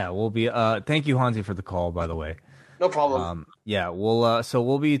 So yeah, we'll be. Thank you, Hansi, for the call, by the way. No problem. Yeah,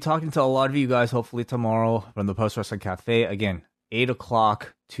 we'll be talking to a lot of you guys hopefully tomorrow from the Post Wrestling Cafe. Again, 8:00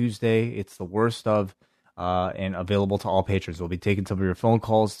 Tuesday. It's the Worst of, and available to all patrons. We'll be taking some of your phone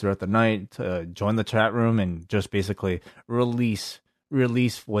calls throughout the night to join the chat room and just basically release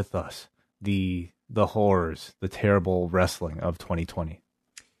with us the horrors, the terrible wrestling of 2020.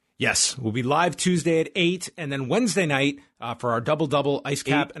 Yes, we'll be live Tuesday at 8, and then Wednesday night for our double Ice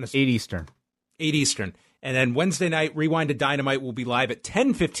Cap 8 Eastern. 8 Eastern. And then Wednesday night, Rewind to Dynamite will be live at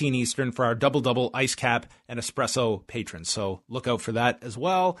 10:15 Eastern for our double Ice Cap and Espresso patrons. So look out for that as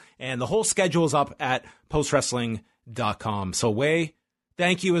well. And the whole schedule is up at postwrestling.com. So Wai,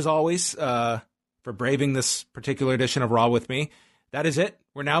 thank you as always for braving this particular edition of Raw with me. That is it.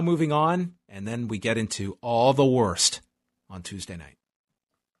 We're now moving on, and then we get into all the worst on Tuesday night.